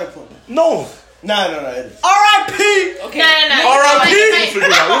a whole other point. No. Nah, it is. R.I.P. Okay. No. R.I.P.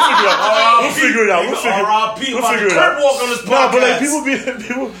 We'll figure it out. R.I.P. We'll figure it out. Walk on this No, but like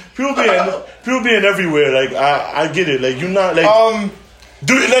podcast. people being everywhere. Like I get it. Like you're not like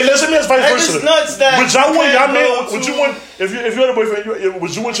dude. Like let's say me as vice And versa. it's nuts that Would y'all want you y'all can't man? go Would to- you want if you had a boyfriend?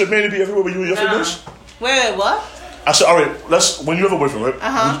 Would you want your man to be everywhere with you and your friends? Wait, what? I said, all right. When you have a boyfriend,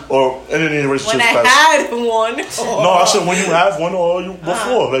 right? Or any relationships. When I past. had one. No, I said when you have one or you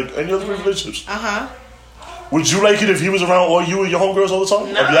before, like any other relationships. Would you like it if he was around all you and your homegirls all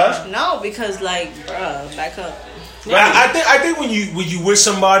the time? No. No, because like, bruh, back up. I think when you with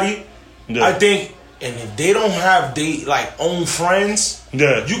somebody, Yeah. I think, and if they don't have own friends,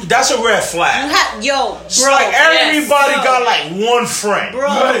 Yeah. that's a red flag. It's like everybody got like one friend, Bro.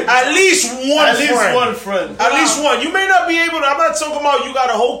 At least one At least friend. one friend. At least one. You may not be able to. I'm not talking about you got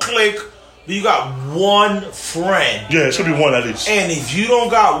a whole clique, but you got one friend. Yeah, it should be one at least. And if you don't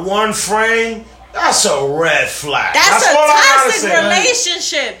got one friend, that's a red flag. That's a all I gotta toxic say.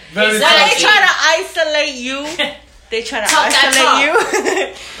 relationship. Very When they toxic. try to isolate you, they try to Talk that isolate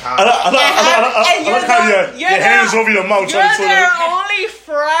you. I like how your hands over your mouth You're trying to their only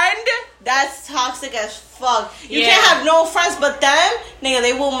friend. That's toxic as fuck. You can't have no friends but them. Nigga,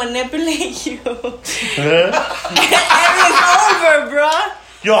 they will manipulate you. Yeah. And it's over, bruh.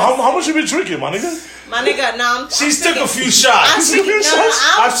 Yo, how much you been drinking, my nigga? My nigga, no, She's took a few shots.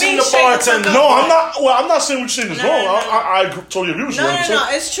 I've seen the bartender. No, I'm not. Well, I'm not saying what you're saying is wrong. I totally agree with you. No,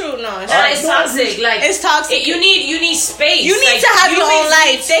 it's true. It's toxic. Like it's toxic. You need space. You need to have your own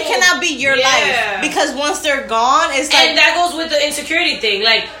life. They cannot be your life because once they're gone, it's like. And that goes with the insecurity thing.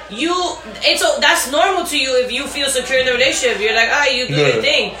 Like that's normal to you if you feel secure in the relationship. You're like, you do your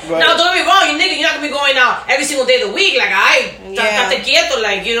thing. Right. Now, don't get me wrong, you nigga, you're not gonna be going out every single day of the week. Like tate quieto,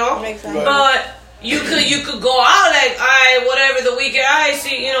 like but. You could go out like whatever the weekend.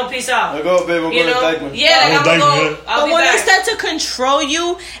 See, peace out. I go, babe. I'm going to Dykeman. Yeah, I'm gonna go. But when they start to control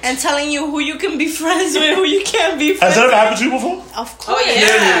you and telling you who you can be friends with, who you can't be friends with. Has that ever happened to you before? Of course. Oh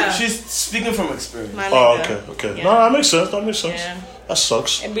yeah. She's speaking from experience. Okay. Yeah. No, that makes sense. Yeah. That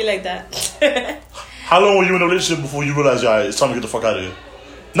sucks. It'd be like that. How long were you in a relationship before you realized, it's time to get the fuck out of here?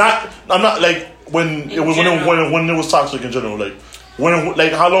 I'm not like when it was toxic in general, like.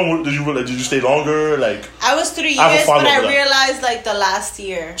 How long did you realize? Did you stay longer? Like I was 3 years, but I realized like the last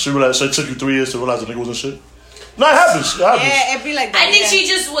year. So you realized? So it took you 3 years to realize the nigga wasn't shit. No, it happens. Yeah, it'd be like that. I think she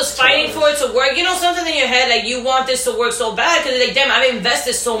just was fighting for it to work. Something in your head like you want this to work so bad because like damn, I've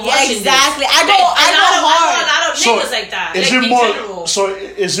invested so much. Yeah, exactly. In this. I go hard. A lot of niggas like that. Is it more? General. So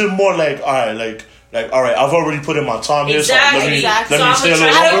is it more like all right, I've already put in my time here, so let me stay a little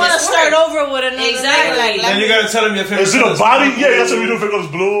longer. I don't want to start over with another nigga. Then you gotta tell him your favorite. Is it a body? Yeah, that's what we do. Favorite color is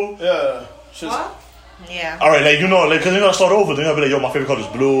blue. Yeah. What? Yeah. All right, because they're gonna start over. They're gonna be like, yo, my favorite color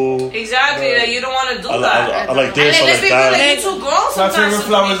is blue. Exactly. Like you don't want to do that. I like this. And let's be real, like you too grown sometimes. My favorite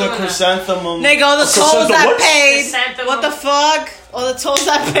flower is a chrysanthemum. Nigga, all the tolls I paid. What the fuck? All the tolls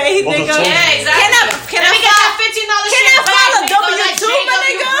I paid, nigga. Yeah, exactly. Can I get that $15 Can I file a W-2, my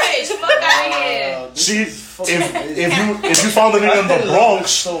nigga? Fuck out of here. See, if you found a nigga in the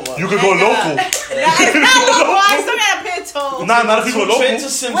Bronx, you could go local. It's not local. I still gotta pay a toll. Not if you go local. Wait,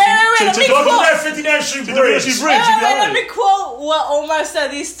 let me quote. 59th Street Bridge. Let me quote what Omar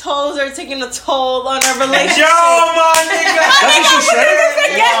said. These tolls are taking a toll on our relationship. Yo, my nigga. That's what you said?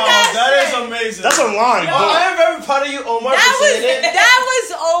 Wow, that is amazing. That's a line. I am very proud of you, Omar. That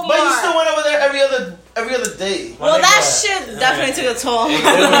was Omar. But you still went over there every other day. Well, that shit definitely took a toll.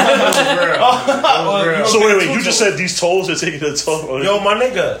 So wait, you just said these tolls are taking a toll. Yo, my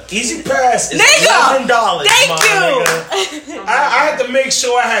nigga, Easy Pass is $11. Thank you. Nigga. I had to make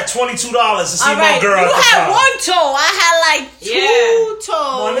sure I had $22 to see my girl. You had one toll. I had like two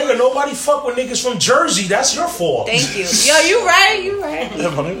tolls. My nigga, nobody fuck with niggas from Jersey. That's your fault. Thank you. Yo, you right. Yeah,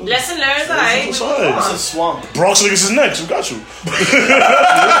 my nigga. Lesson learned, alright. It's a swamp. Bronx niggas is next. We got you.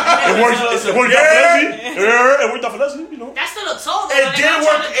 It worked out for Leslie. It worked out for Leslie, That's still a toll.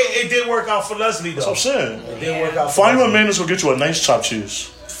 It did work out for Leslie, though. That's what I'm saying. It did work out for Find you a man that's gonna get you a nice chopped cheese.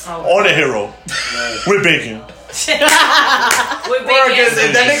 Or the hero. With bacon. If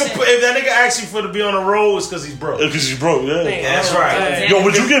that nigga asks you for to be on the road, it's because he's broke. Because he's broke, yeah. That's right. Yo,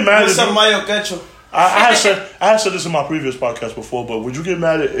 would you get mad if some mayo ketchup? I had said this in my previous podcast before, but would you get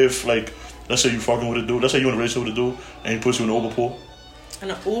mad if, like, let's say you fucking with a dude, let's say you in a relationship with a dude, and he puts you in an Uber pool? In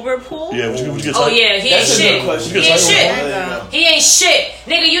an Uber pool? Yeah, would you get tight? Oh yeah, he ain't shit. He ain't shit.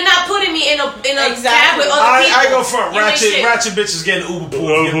 Nigga, you not putting me in a cab with other people. I go front. Ratchet bitches get an Uber pool.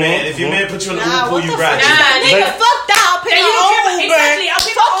 If your man puts you in an Uber pool, you ratchet. Nah, nigga, fuck that. I'll pay my own Uber. Exactly. I'll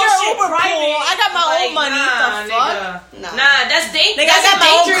pay fuck your Uber pool. I got my own money. The fuck? Nah, that's dangerous. Nigga, I got my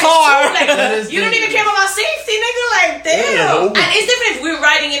own car. You don't even care about my safety, nigga. Like, damn. And it's different if we're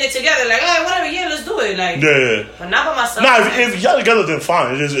riding in it together. Like, whatever. Yeah, let's do it. Like, but not by myself. Nah, if y'all together, then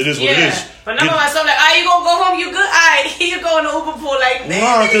fine. It is what it is. But not by myself. Like, you gonna go home? You good? Alright, you go in the Uber pool. Like,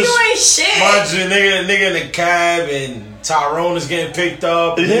 nigga, you ain't shit. Mind you, nigga in the cab and Tyrone is getting picked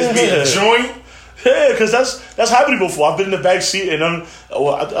up. And it's being a joint. Yeah, because that's happened before. I've been in the back seat and I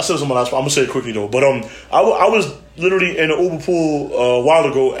said this on my last part. I'm gonna say it quickly though. But I was literally in an Uber pool a while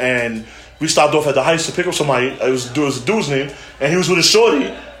ago, and we stopped off at the Heights to pick up somebody. It was a dude's name, and he was with a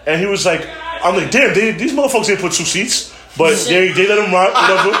shorty, and he was like, I'm like, damn, these motherfuckers didn't put 2 seats, but they let him ride,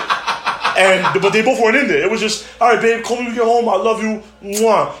 whatever. But they both weren't in there. It was just, all right, babe, call me when you get home. I love you,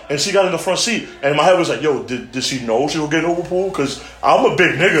 mwah. And she got in the front seat, and my head was like, yo, did she know she was getting Uber pool? Because I'm a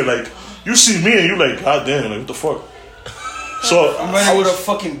big nigga, like. You see me and you like, god damn, like, what the fuck? So I'm riding with a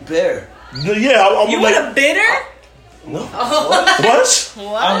fucking bear. Yeah, I'm you like, with a bitter? No. What?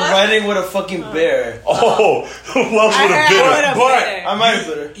 I'm riding with a fucking bear. Oh, who else with a bitter? But I'm riding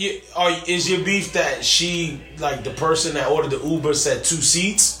with bitter. Is your beef that she, like the person that ordered the Uber, said 2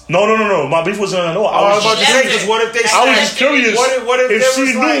 seats? No. My beef wasn't at all. I was about to say, because what if they? I was just curious. What if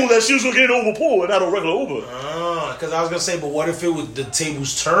she knew that she was gonna get an Uber pool and not a regular Uber? Because I was gonna say, but what if it was the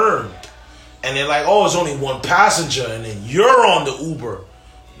tables turned, and they're like, oh, it's only one passenger, and then you're on the Uber.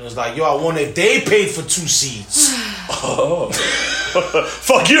 It was like, yo, I wonder if they paid for 2 seats. Oh.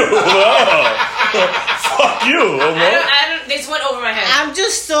 Fuck you. Fuck you. They just went over my head. I'm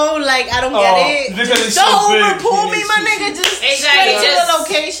just so like, I don't get it. Don't overpull me, my nigga. Just straight to the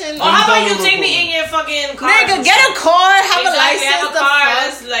location. Or how about you take me in your fucking car? Nigga, get a car, have a license. Have a car.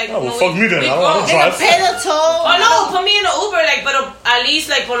 That's like, fuck me then. I don't drive. Pay the toll. Oh no, put me in an Uber, like, but at least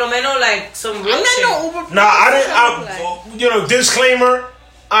like por lo menos like some real shit. I'm not no Uber. Nah, I didn't. You know, disclaimer.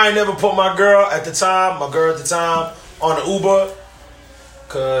 I ain't never put my girl at the time on the Uber.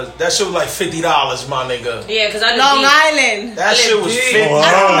 Cause that shit was like $50, my nigga. Yeah, cause I Long Island. That shit was $50.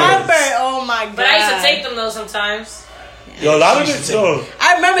 I remember. Oh my god. But I used to take them though sometimes. Yo, a lot of it.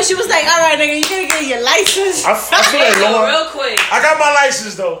 I remember she was like, "All right, nigga, you gotta get your license." I feel like Long Island. Real quick. I got my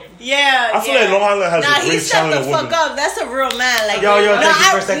license though. Yeah. I feel like Long Island has a great talent of women. He shut the fuck up. That's a real man. Like, yo,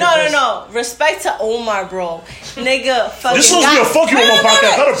 no. Respect to Omar, bro. Nigga, fucking. This supposed to be a fuck you on my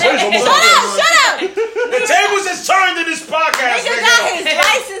podcast. Not a praise on my podcast. Shut up. The tables is turned in this podcast. Nigga got his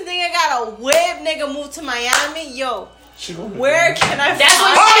license. Nigga got a whip. Nigga moved to Miami. Yo. Where can I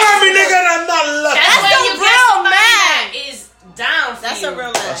find me, nigga, and I'm not lucky. That's when you get somebody that is down for That's you. a real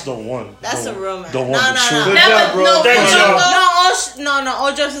man. That's the one. That's a real man. The one. No,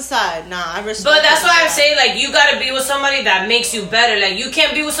 all jokes aside. Nah, I respect. But that's why I'm saying, like, you gotta be with somebody that makes you better. Like, you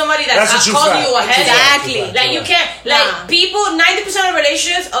can't be with somebody that's causing you a headache. Exactly. Like, you can't, like, people, 90% of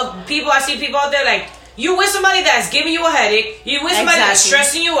relationships of people, I see people out there, like, you with somebody that's giving you a headache. You with somebody that's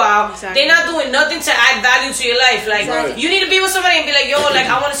stressing you out. They're not doing nothing to add value to your life. Like, you need to be with somebody and be like, yo, like,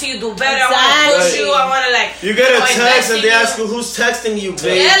 I want to see you do better. I want to push you. I want to, like, you get a text and they ask you who's texting you,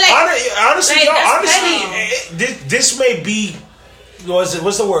 babe. Yeah, like, honestly, this may be,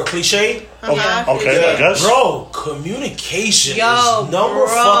 what's the word? Cliche? Okay, I guess. Bro, communication is number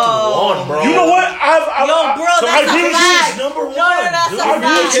fucking one, bro. You know what? I agree with you. It's number one.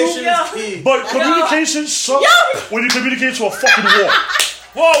 Communication is key. But communication sucks when you communicate to a fucking wall.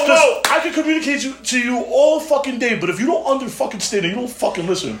 Whoa. I can communicate to you all fucking day, but if you don't understand it, you don't fucking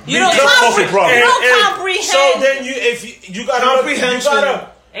listen. You don't comprehend. So then you gotta comprehension.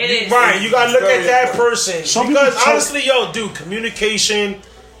 It is. Right, you gotta look at that person. Because honestly, dude, communication,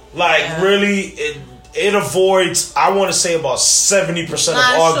 like, really, it avoids, I want to say, about 70% of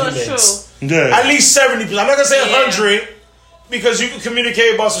arguments. So yeah. At least 70%. I'm not gonna say 100, because you can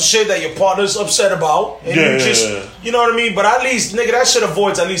communicate about some shit that your partner's upset about. And you know what I mean? But at least, nigga, that shit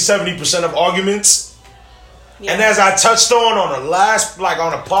avoids at least 70% of arguments. Yeah. And as I touched on a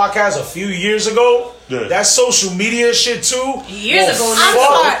podcast a few years ago, that social media shit too. Years ago,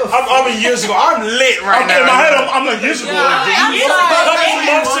 I'm years ago. I'm lit right now. In my head, I'm like years ago. A couple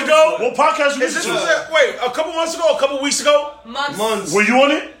months ago. What podcast was this? Wait, a couple months ago, a couple weeks ago? Months. Were you on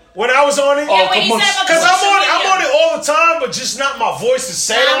it? When I was on it? Yeah, because I'm on it all the time, but just not my voice is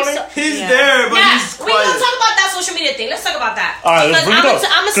said on it. He's there, but he's quiet. We're going to talk about that social media thing. Let's talk about that. All right, let's bring it up.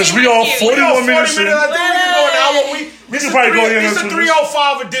 Because we are 41 minutes in. I think we can go an hour. We can probably go in. It's a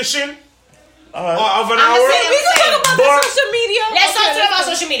 3:05 edition. Of an hour. We can talk about the social media. Let's talk about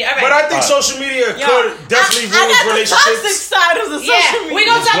social media. All right. But I think social media could definitely ruin relationships. The toxic side of the social media. We're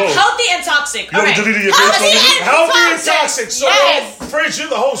going to talk healthy and toxic. You haven't deleted your Facebook? Healthy and toxic. So, Fridge,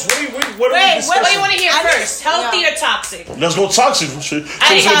 you're the host. What do you want to hear first? Healthy or toxic? Let's go toxic. Toxic.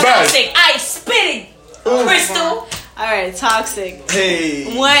 I spit it. Crystal. All right, toxic.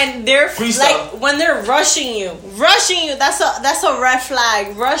 Hey. When they're when they're rushing you, that's a red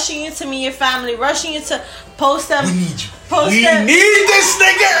flag. Rushing you to meet your family, rushing you to post them. We need you. We need this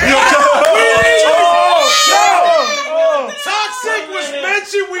nigga. Toxic was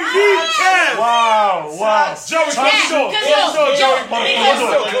mentioned. We need Kev. Wow. Joey, all right.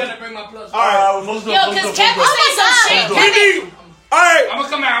 Yo, because Kev was saying some shit. All right. I'm gonna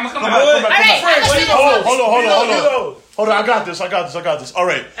come out. All right. Hold on. I got this. All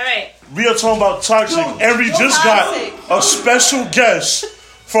right. We are talking about toxic, and we just got a special guest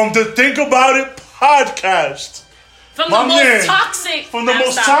from the Think About It podcast. From the most toxic. From the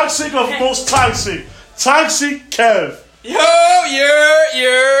most toxic of most toxic. Toxic Kev. Yo,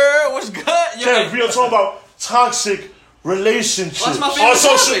 what's good? Kev, we are talking about toxic relationships on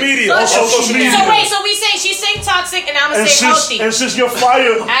social media. So wait, so she's saying toxic, and I'm gonna say healthy. And since you're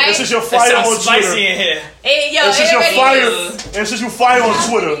fire, on Twitter. Spicy in here. Hey, yo, and since you fire on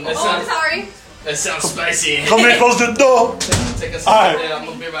Twitter. I'm sorry. That sounds spicy in here. Come in, close the door. Take a All right. I'm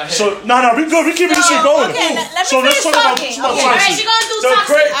gonna be right here. So we good. We keeping this shit going. Okay, So let's talk about toxic. Alright, she gonna do So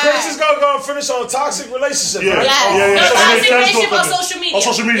toxic. Chris is gonna finish on toxic relationships. Yeah. No, So toxic relationship on social media. On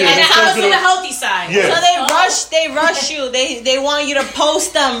social media. And then how to the healthy side. Yeah. So they rush you. They want you to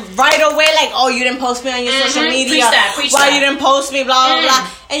post them right away. Like, oh, you didn't post me on your social media. Preach Why that. you didn't post me? Blah blah blah.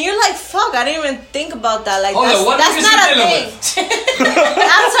 And you're like, fuck, I didn't even think about that. Like, Hold on, what that's niggas not you a dealing thing.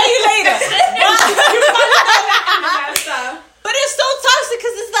 I'll tell you later. But it's so toxic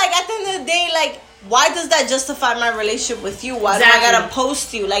because it's like, at the end of the day, like, why does that justify my relationship with you? Why do I gotta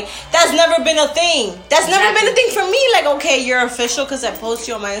post you? Like, that's never been a thing. That's never been a thing for me. Like, okay, you're official because I post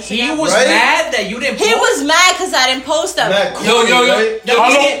you on my Instagram. He was mad that you didn't post? He was mad because I didn't post them. Yo. How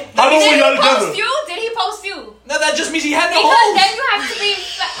long were y'all together? Did he post you? No, that just means he had no Because hoes. then you have to be.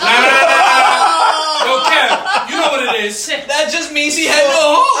 Yo, Kev, you know what it is. That just means he had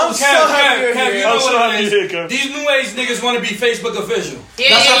no hoes. Kev, you know what it is. These new age niggas want to be Facebook official.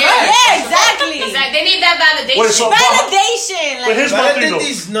 Yeah, That's a fact. Yeah, exactly. They need that validation. Wait, so Validation. but here's my thing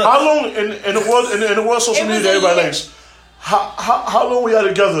these though. nuts. How long in the world social media that everybody likes? How long were y'all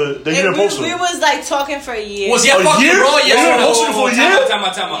together that you didn't post We them? was like talking for a year. Was y'all fucking year? raw? Yes You or no? posted for a year? Time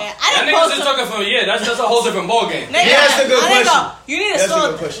out. Yeah, I That didn't niggas post is them. talking for a year. That's a whole different ballgame. Nigga, Yeah, that's a good my question. nigga, you need to That's a slow.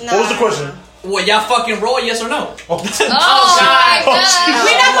 good question. What was the question? Well, y'all fucking raw? Yes or no? Oh my God.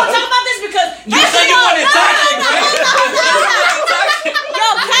 We're not gonna talk about this because You said you wanted toxic. Yo,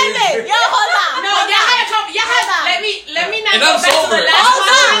 Kevin. Yo, hold on. no, y'all had a let me not And go I'm back to sober. the last Hold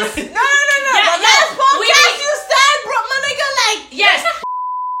on. podcast. No. Yeah, The last we podcast need- you said, bro, my nigga, like, Yes,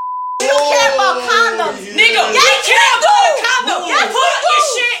 you care about condoms. nigga, we care about a condom. Yes, Put we your do.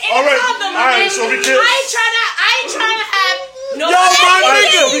 shit in All a right, condom. all right, nigga. so we care. I ain't trying to have no. Yo, my Alright,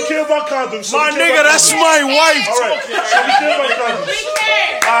 nigga. we care about condoms. So My we care nigga, about that's condoms. my wife. All right, so we care about condoms. We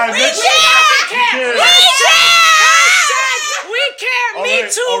care. Alright, next. care. We care. All Me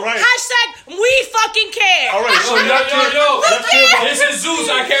right, too. all right. Hashtag we fucking care. All right, so y'all care. Y'all care about. This is Zeus.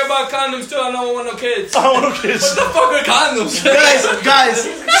 I care about condoms too. I don't want no kids. I don't want no kids. What the fuck are condoms? Guys.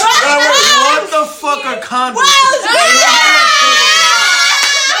 What the fuck are condoms?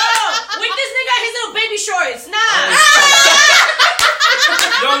 With this nigga, his little baby shorts. Nah.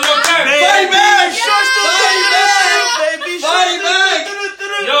 Yo, Kev. Baby, baby, back.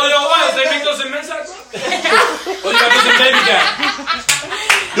 Yo, what? They make those in men's size? Or you got this in baby cat?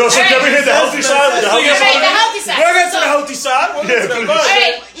 Yo, so can we hit the healthy side? The healthy Okay, side? the healthy side. We're getting to the healthy side. Yeah, please.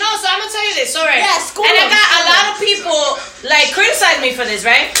 Alright, no, so I'm gonna tell you this, alright. Yeah, school and I them. got a lot of people like criticize me for this,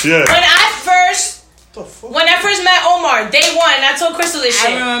 right? Yeah. When I first met Omar, day one, I told Crystal this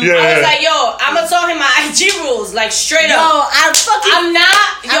shit. I was like, yo, I'm gonna tell him my IG rules, like straight up. I'm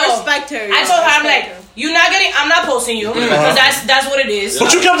not. Yo, I respect her. I told her, I'm like, I'm not posting you because that's what it is.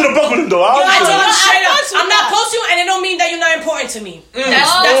 But you kept to the buck with him though. I told I him straight up, I'm not posting you, and it don't mean that you're not important to me.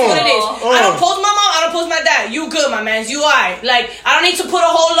 That's what it is. I don't post my mom, I don't post my dad. You good, my man. You alright. Like, I don't need to put a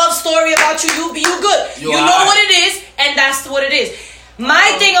whole love story about you. You good. You know what it is, and that's what it is.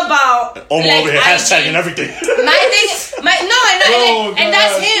 My thing about Omar like, over here hashtagging everything. And that's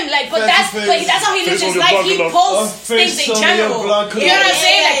him. Like, but that's how he lives his life. He posts things in general. You know what I'm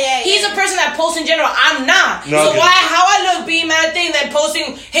saying? Like, he's a person that posts in general. I'm not. So how I look being mad thing than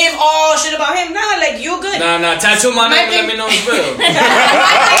posting him all shit about him? Nah, like you good. Nah. Tattoo my name. Let me know it's real.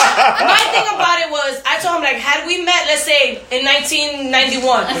 My thing about it was, I told him like, had we met, let's say in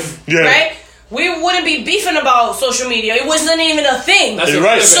 1991, right? We wouldn't be beefing about social media. It wasn't even a thing. That's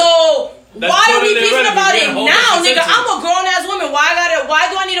right. So why are we beefing irrelevant. about it We're now, holding nigga? consensus. I'm a grown ass woman. Why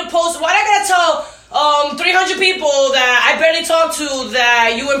do I need to post? Why do I gotta tell 300 people that I barely talk to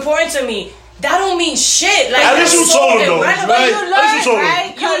that you important to me? That don't mean shit. Like, At least you told him though. Right? Right. You At least you told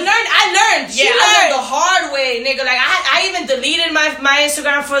him. learned. I learned. Yeah, I learned the hard way, nigga. Like I even deleted my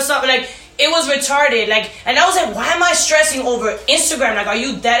Instagram for something like. It was retarded, like, and I was like, why am I stressing over Instagram? Like, are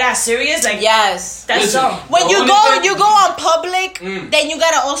you dead ass serious? Like, yes, that's dumb. When you go on public, then you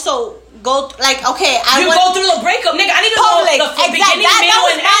gotta also go like, okay, go through the breakup, nigga. I need to know the beginning, middle,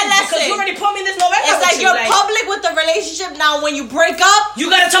 and end because you already put me in this November. It's like you're public with the relationship. Now, when you break up, you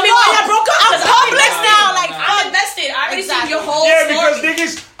gotta tell me why y'all broke up. I'm public now. Like, I'm invested. I already seen your whole story. Because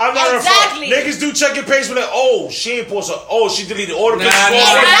niggas, I'm not exactly. Niggas do check your page, but like, oh, she ain't posted. Oh, she deleted all the pictures. I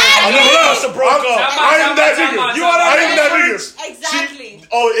am that nigga. You are I am that nigga. Exactly.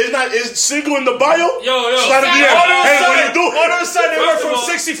 Is single in the bio? Yo. Slide it DM. Hey, what you do? All of a sudden, they went from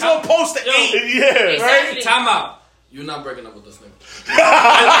 64 posts to 8. Yeah. Right? Time out. You're not breaking up with this nigga.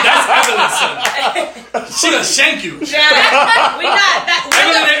 That's evidence, son. She gonna shank you. Yeah, we not. I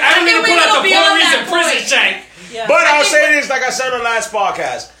didn't put out the Puerto Rican prison shank. Yeah. But I'll say this, like I said on the last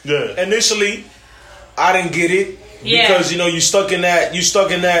podcast. Yeah. Initially, I didn't get it because you stuck in that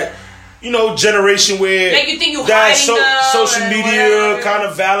generation where like you think you that hiding social media kind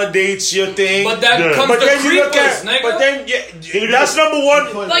of validates your thing. But that comes to creepers, nigga. But then that's number one.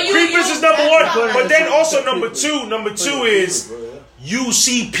 Creepers is number one. But then also number two is you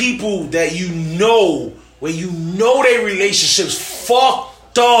see people that where their relationships fucked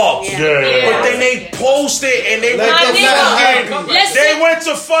Dog. Yeah. But then they posted and they went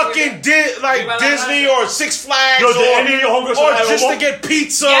to fucking Disney or Six Flags or just to get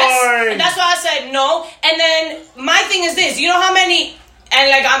pizza. Yes, and that's why I said no. And then my thing is this: you know how many? And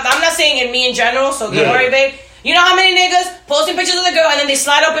like I'm not saying in me in general, so don't worry, babe. You know how many niggas posting pictures of the girl and then they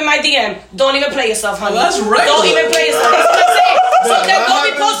slide up in my DM? Don't even play yourself, honey. Well, that's right. Don't even play yourself. That's what I'm saying. So then don't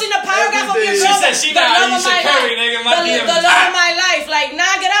be posting a paragraph of your girl. She said she not Alicia Curry, nigga. My DM. The love of my life. Like,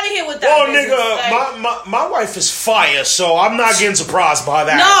 nah, get out of here with that. Well, nigga, like, my wife is fire, so I'm not getting surprised by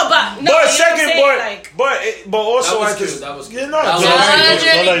that. But also that was cute. That was cute. You know, I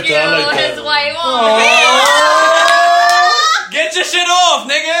like that. His wife. Get your shit off,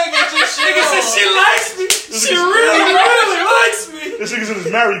 nigga. Get your shit off. Nigga said she likes me. She really likes me. This nigga's in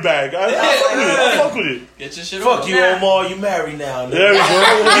his married bag. I fuck with it. Get your shit off. Fuck you, Omar. You married now. Nigga. There we go.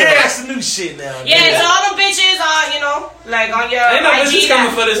 Yeah, that's the new shit now. Yeah, so all the bitches are, you know, like on your Ain't no bitches IG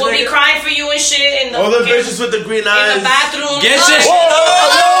coming for this will nigga. be crying for you and shit in the All the bitches with the green in eyes. the bathroom. Get your shit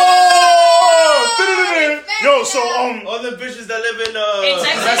Yo, so all the bitches that live in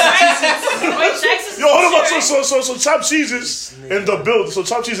Texas, right? Texas. Yo, hold on. So chopped cheese is in the build. So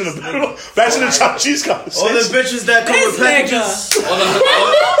chopped cheese in the build. Back to the chopped cheese conversation. all the bitches that come with packages. all the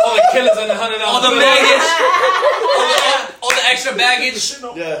killers in the $100. All the baggage. all the extra baggage.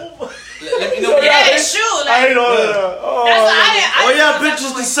 Yeah. Let me know. Yeah, it's true. Like, I ain't know that. that's what I Oh yeah,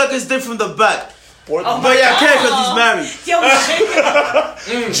 bitches can suck his dick from the back. But But yeah, I can't because he's married.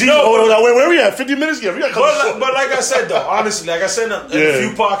 Wait, where we at? 50 minutes? Yeah, we got But like I said though, honestly, like I said a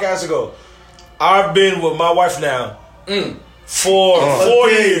few podcasts ago, I've been with my wife now for 4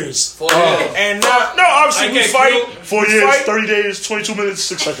 years. 4 years. And now, obviously we fight. 4 years, 30 days, 22 minutes,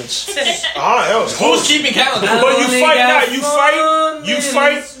 6 seconds. That was Who's close. keeping count? But you fight now. You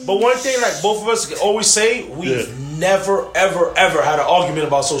fight. But one thing, like both of us can always say, we've never, ever, ever had an argument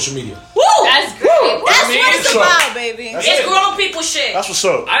about social media. Woo! That's great. That's what it's about, baby. It's grown people shit. That's what's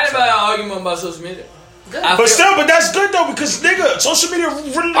up. I never had an argument about social media. But that's good though because nigga, social media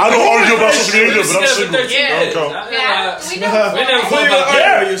really. I don't argue about social media, but I'm single. We never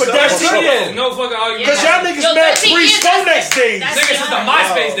But that's good. No fucking argument. Because y'all niggas mad pre-Stonex days. Niggas is the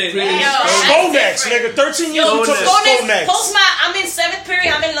MySpace days, nigga. Stonex, nigga. 13 years we took Stonex. Post I'm in 7th period.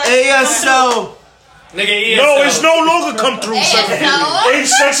 I'm in lunch. ASL. Nigga, ESL. No, it's no longer come through. Age,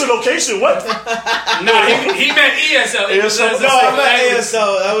 sex, and location. What? No, he meant ESL. No, I meant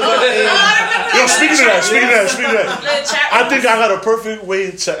ASL. That was Yo, speaking of that. I think I got a perfect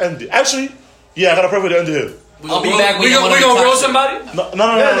way to end it. Actually, yeah, I got a perfect way to end it here. I'll be back. We gonna roll somebody? No.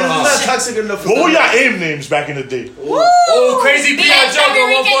 Yeah, this is not toxic enough. What were y'all aim names back in the day? Oh, crazy P.I. Joker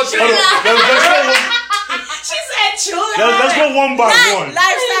 143. She said chula. Let's go one by one.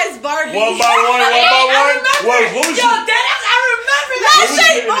 Life size Barbie. One by one. What was Yo, Dennis, I remember that. Life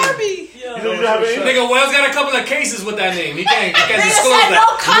size Barbie. you don't have it? Nigga, Wells got a couple of cases with that name. He can't disclose said that. no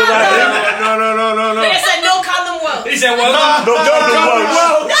condom. No. Nigga said no condom well. He said, well, No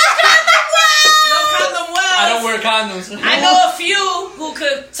condom. I don't wear condoms. I know a few who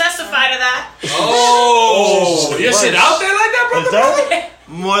could testify to that. oh, your shit out there like that, brother?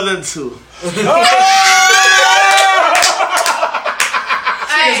 More than 2.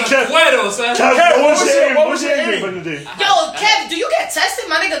 What was your aim back in the day? Yo, Kev, do you get tested,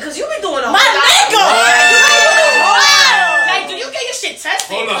 my nigga? Because you been doing a whole My lot. nigga. Like, do you get your shit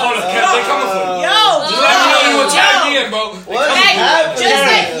tested? Hold on, Kev, they coming for you. Yo. Just let me know you were tagged in, bro.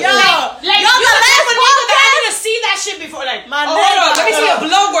 To see that shit before, like, My hold on, let me see your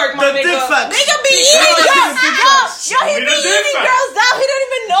blood work, my The dick nigga. facts. Nigga be eating girls. Yo, he Me be the dick eating fact. girls out. He don't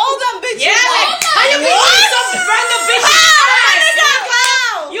even know them bitches. Yeah, like, how you be eating some random bitches?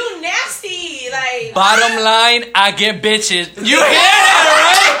 You nasty, like. Bottom line, I get bitches. You hear that,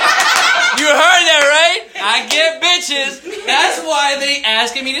 right? You heard that, right? I get bitches. That's why they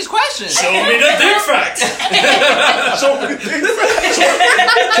asking me this question. Show me the dick facts.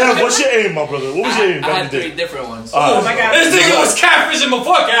 Kev, what's your aim, my brother? What was your aim I back had in the 3 day? different ones. Oh my god. This nigga was catfishing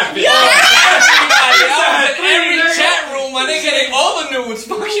before catfish. I was in every chat room, my nigga, they all the nudes.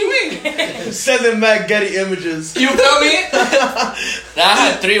 Fuck you mean? Sending Mac Getty images. You feel me? I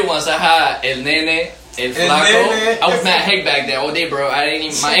had 3 ones. I had El Nene, El Flaco. I was mad heck back there all day, bro. I didn't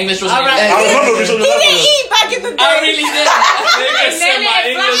even, my English wasn't even I remember we told you He didn't that. eat back in the day. I really did. Nigga said my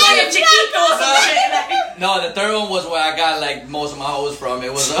English. Chiquito or some shit. No, the third one was where I got like most of my hoes from.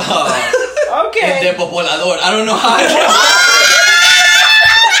 It was Okay. El Depo Volador. I don't know how.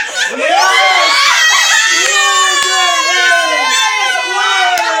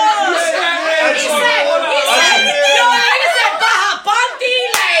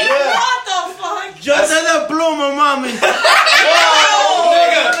 Yo te de pluma, mami.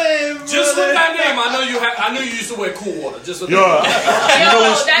 I knew you used to wear cool water. Just so Yo,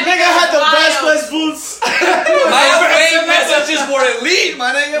 that nigga had the best boots. My way messages were elite,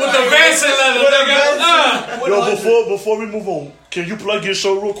 my nigga. With the Vans leather, nigga. Yo, before we move on, can you plug your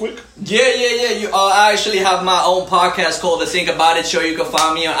show real quick? Yeah. I actually have my own podcast called The Think About It Show. You can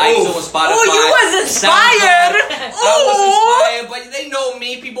find me on iTunes, Spotify. Oh, you was inspired. I was inspired, but they know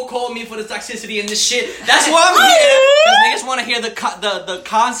me. People call me for the toxicity and this shit. That's why I'm here. Because niggas want to hear the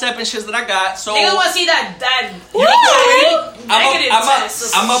concept and shit that I got. So niggas want to see that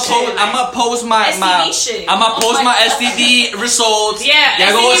I'ma post my STD shit. I'ma post my STD results. Yeah,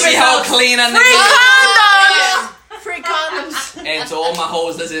 y'all gonna see how clean I nigga. Free condoms. And to all my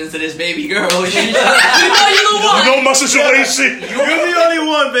hoes listening to this, baby girl, you know you the one. You know my situation. You're the only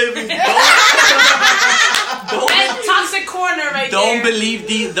one, baby. That toxic corner right Don't there. believe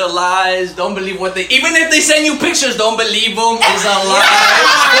the lies. Don't believe what they. Even if they send you pictures, don't believe them. It's a lie.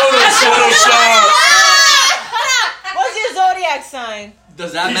 Photoshop. What's your zodiac sign?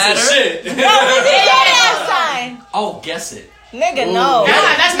 Does that matter? Shit. No, what's your zodiac sign? Oh, guess it. Nigga, no. Yeah,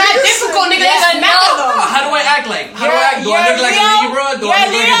 that's mad difficult, nigga. That's mad. How do I act like? How do I act? Do I look like a Libra? Do I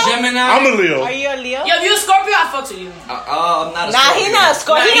look like a Gemini? I'm a Leo. Are you a Leo? Yo, if you a Scorpio, I fuck with you. I'm not a Nah, Scorpio. he not a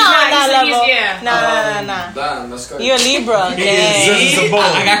Scorpio. He not on that level. Yeah. Nah. Damn, that's crazy. You a Libra. This is the bone.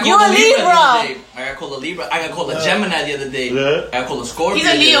 I got You called a a Libra the Libra. other day. I got called a Libra. I got called a Gemini the other day. Yeah. I got called a Scorpio. He's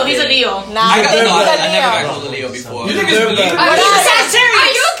a Leo. He's a Leo. Nah, I he's a never got Leo. called a Leo before. You niggas believe? Are you He's a a Sagittarius.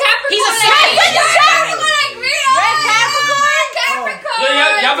 Are you a Capricorn? He's a Capricorn.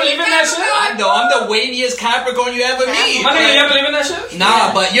 Y'all believe in that shit? I know. I'm the weightiest Capricorn you ever meet. My nigga, y'all believe in that shit? Nah,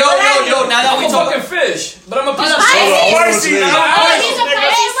 but yo. Now that I'm we a talking. fucking fish, but I'm a piece of Pisces. shit.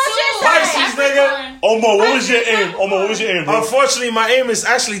 Pisces, nigga. Omar, what was your aim? Bro? Unfortunately, my aim is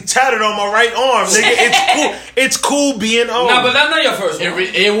actually tatted on my right arm, nigga. It's cool. It's cool being on. Nah, but that's not your first one.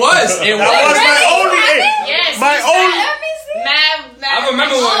 It was. That was my only aim. Yes. My only. I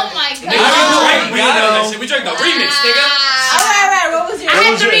remember when. Oh my Nigga, god. we drank the remix, nigga. Alright, what was your I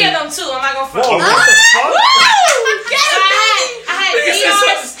had was your 3 aim? of them too. I'm not gonna front. Whoa, what the fuck?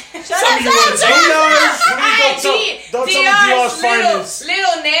 I had Dior's. Dior's finest.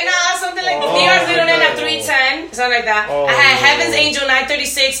 Little Nena or something like that. Dior's Little Nena 310, something like that. I had Heaven's Angel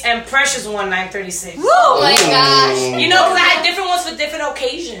 936 and Precious One 936. Oh my gosh. You know, because I had different ones for different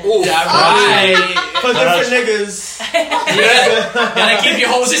occasions. Right. For different niggas. Gotta keep your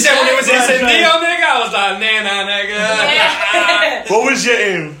hoes. She said when it was instant Neo, nigga, I was like, nah, nigga. Yeah. What was your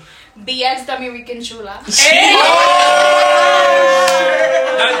aim? BX Dominican Chula. That's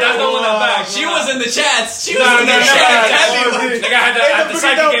the one I'm back. She was in the chats. She was Nah, in the nah, chats. Nigga, I had the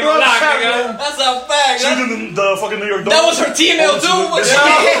psychic game locked, nigga. That's a fact. She was in the fucking New York. That was her T-mail too. What she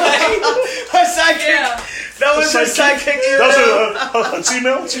Her sidekick. That was her sidekick. That was a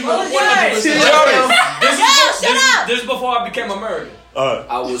T-mail? This is before I became American.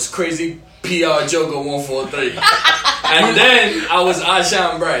 I was crazy PR Joker 143. And then I was I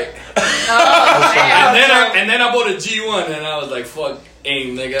Shine Bright. And then I bought a G1 and I was like, fuck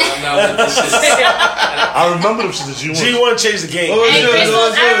AIM, nigga. I'm not with this shit. I remember them shit. G1 changed the game. Hey,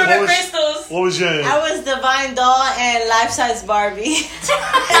 Crystals. I remember Crystals. What was your aim? I was Divine Doll and Life Size Barbie.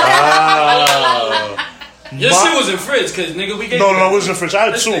 Your shit was in fridge, cause nigga, we gave No, it wasn't French. I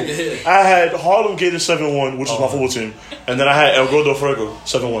had This two. nigga here. I had Harlem Gators 7-1, which was my football team, and then I had El Gordo Fuego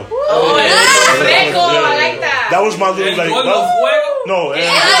 7-1. Oh, Fuego. I like that. That was my little like. No, and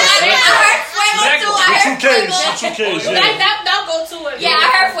I heard Fuego too. the 2Ks. That'll go to it. Yeah,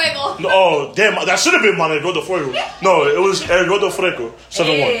 I heard Fuego. No, oh, damn, that should have been my El Gordo Fuego. No, it was El Gordo Fuego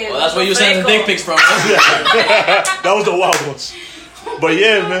 7-1. Well, that's where you sending the dick pics from. That was the wild ones. But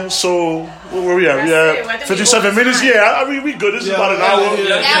yeah, man. So where we at? We at 57 minutes. Yeah, I mean we good. This is about an hour.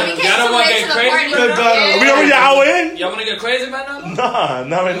 Yeah, we came too late to the party. We already an hour in. Y'all wanna get crazy, man? Nah, right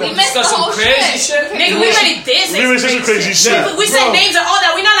now. We missed the Discuss some whole crazy shit. shit. Nigga, we already did say We already said some crazy shit. We said names and all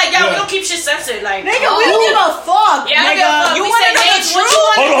that. We not like, y'all, we don't keep shit censored. Like, Nigga, we don't give a fuck. Yeah, I don't give a fuck. You We want to said know the names. What truth? you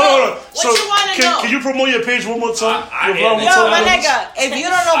want to know? Hold on. What you want to know? Can you promote your page one more time? Yo, my nigga, if you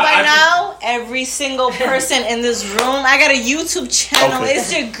don't know by now, every single person in this room, I got a YouTube channel. Okay.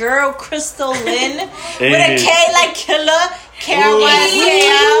 It's your girl, Krystalynne, with a K like killer,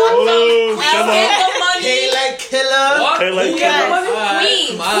 K-R-Y-S-T-A-L. K like killer. K like killer.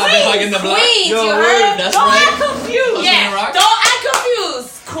 Queens. I've been hugging the block. Queens, Yo, you word. heard? That's Don't right. act confused. Yeah, don't act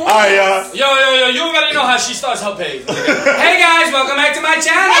confused. Queens. Alright, y'all. Yo, you already know how she starts her page. Hey guys, welcome back to my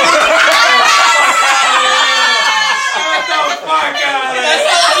channel. Get the fuck out of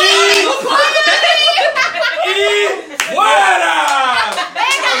here. What up?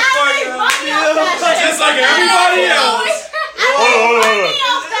 Just like everybody else. Hold on.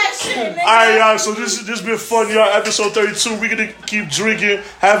 Alright, y'all. Alright, so this been fun, y'all. Episode 32. We're gonna keep drinking,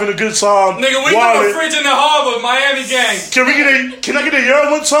 having a good time. Nigga, we got a fridge in the harbor, Miami gang. Can I get a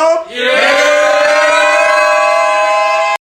YERRR one time? Yeah.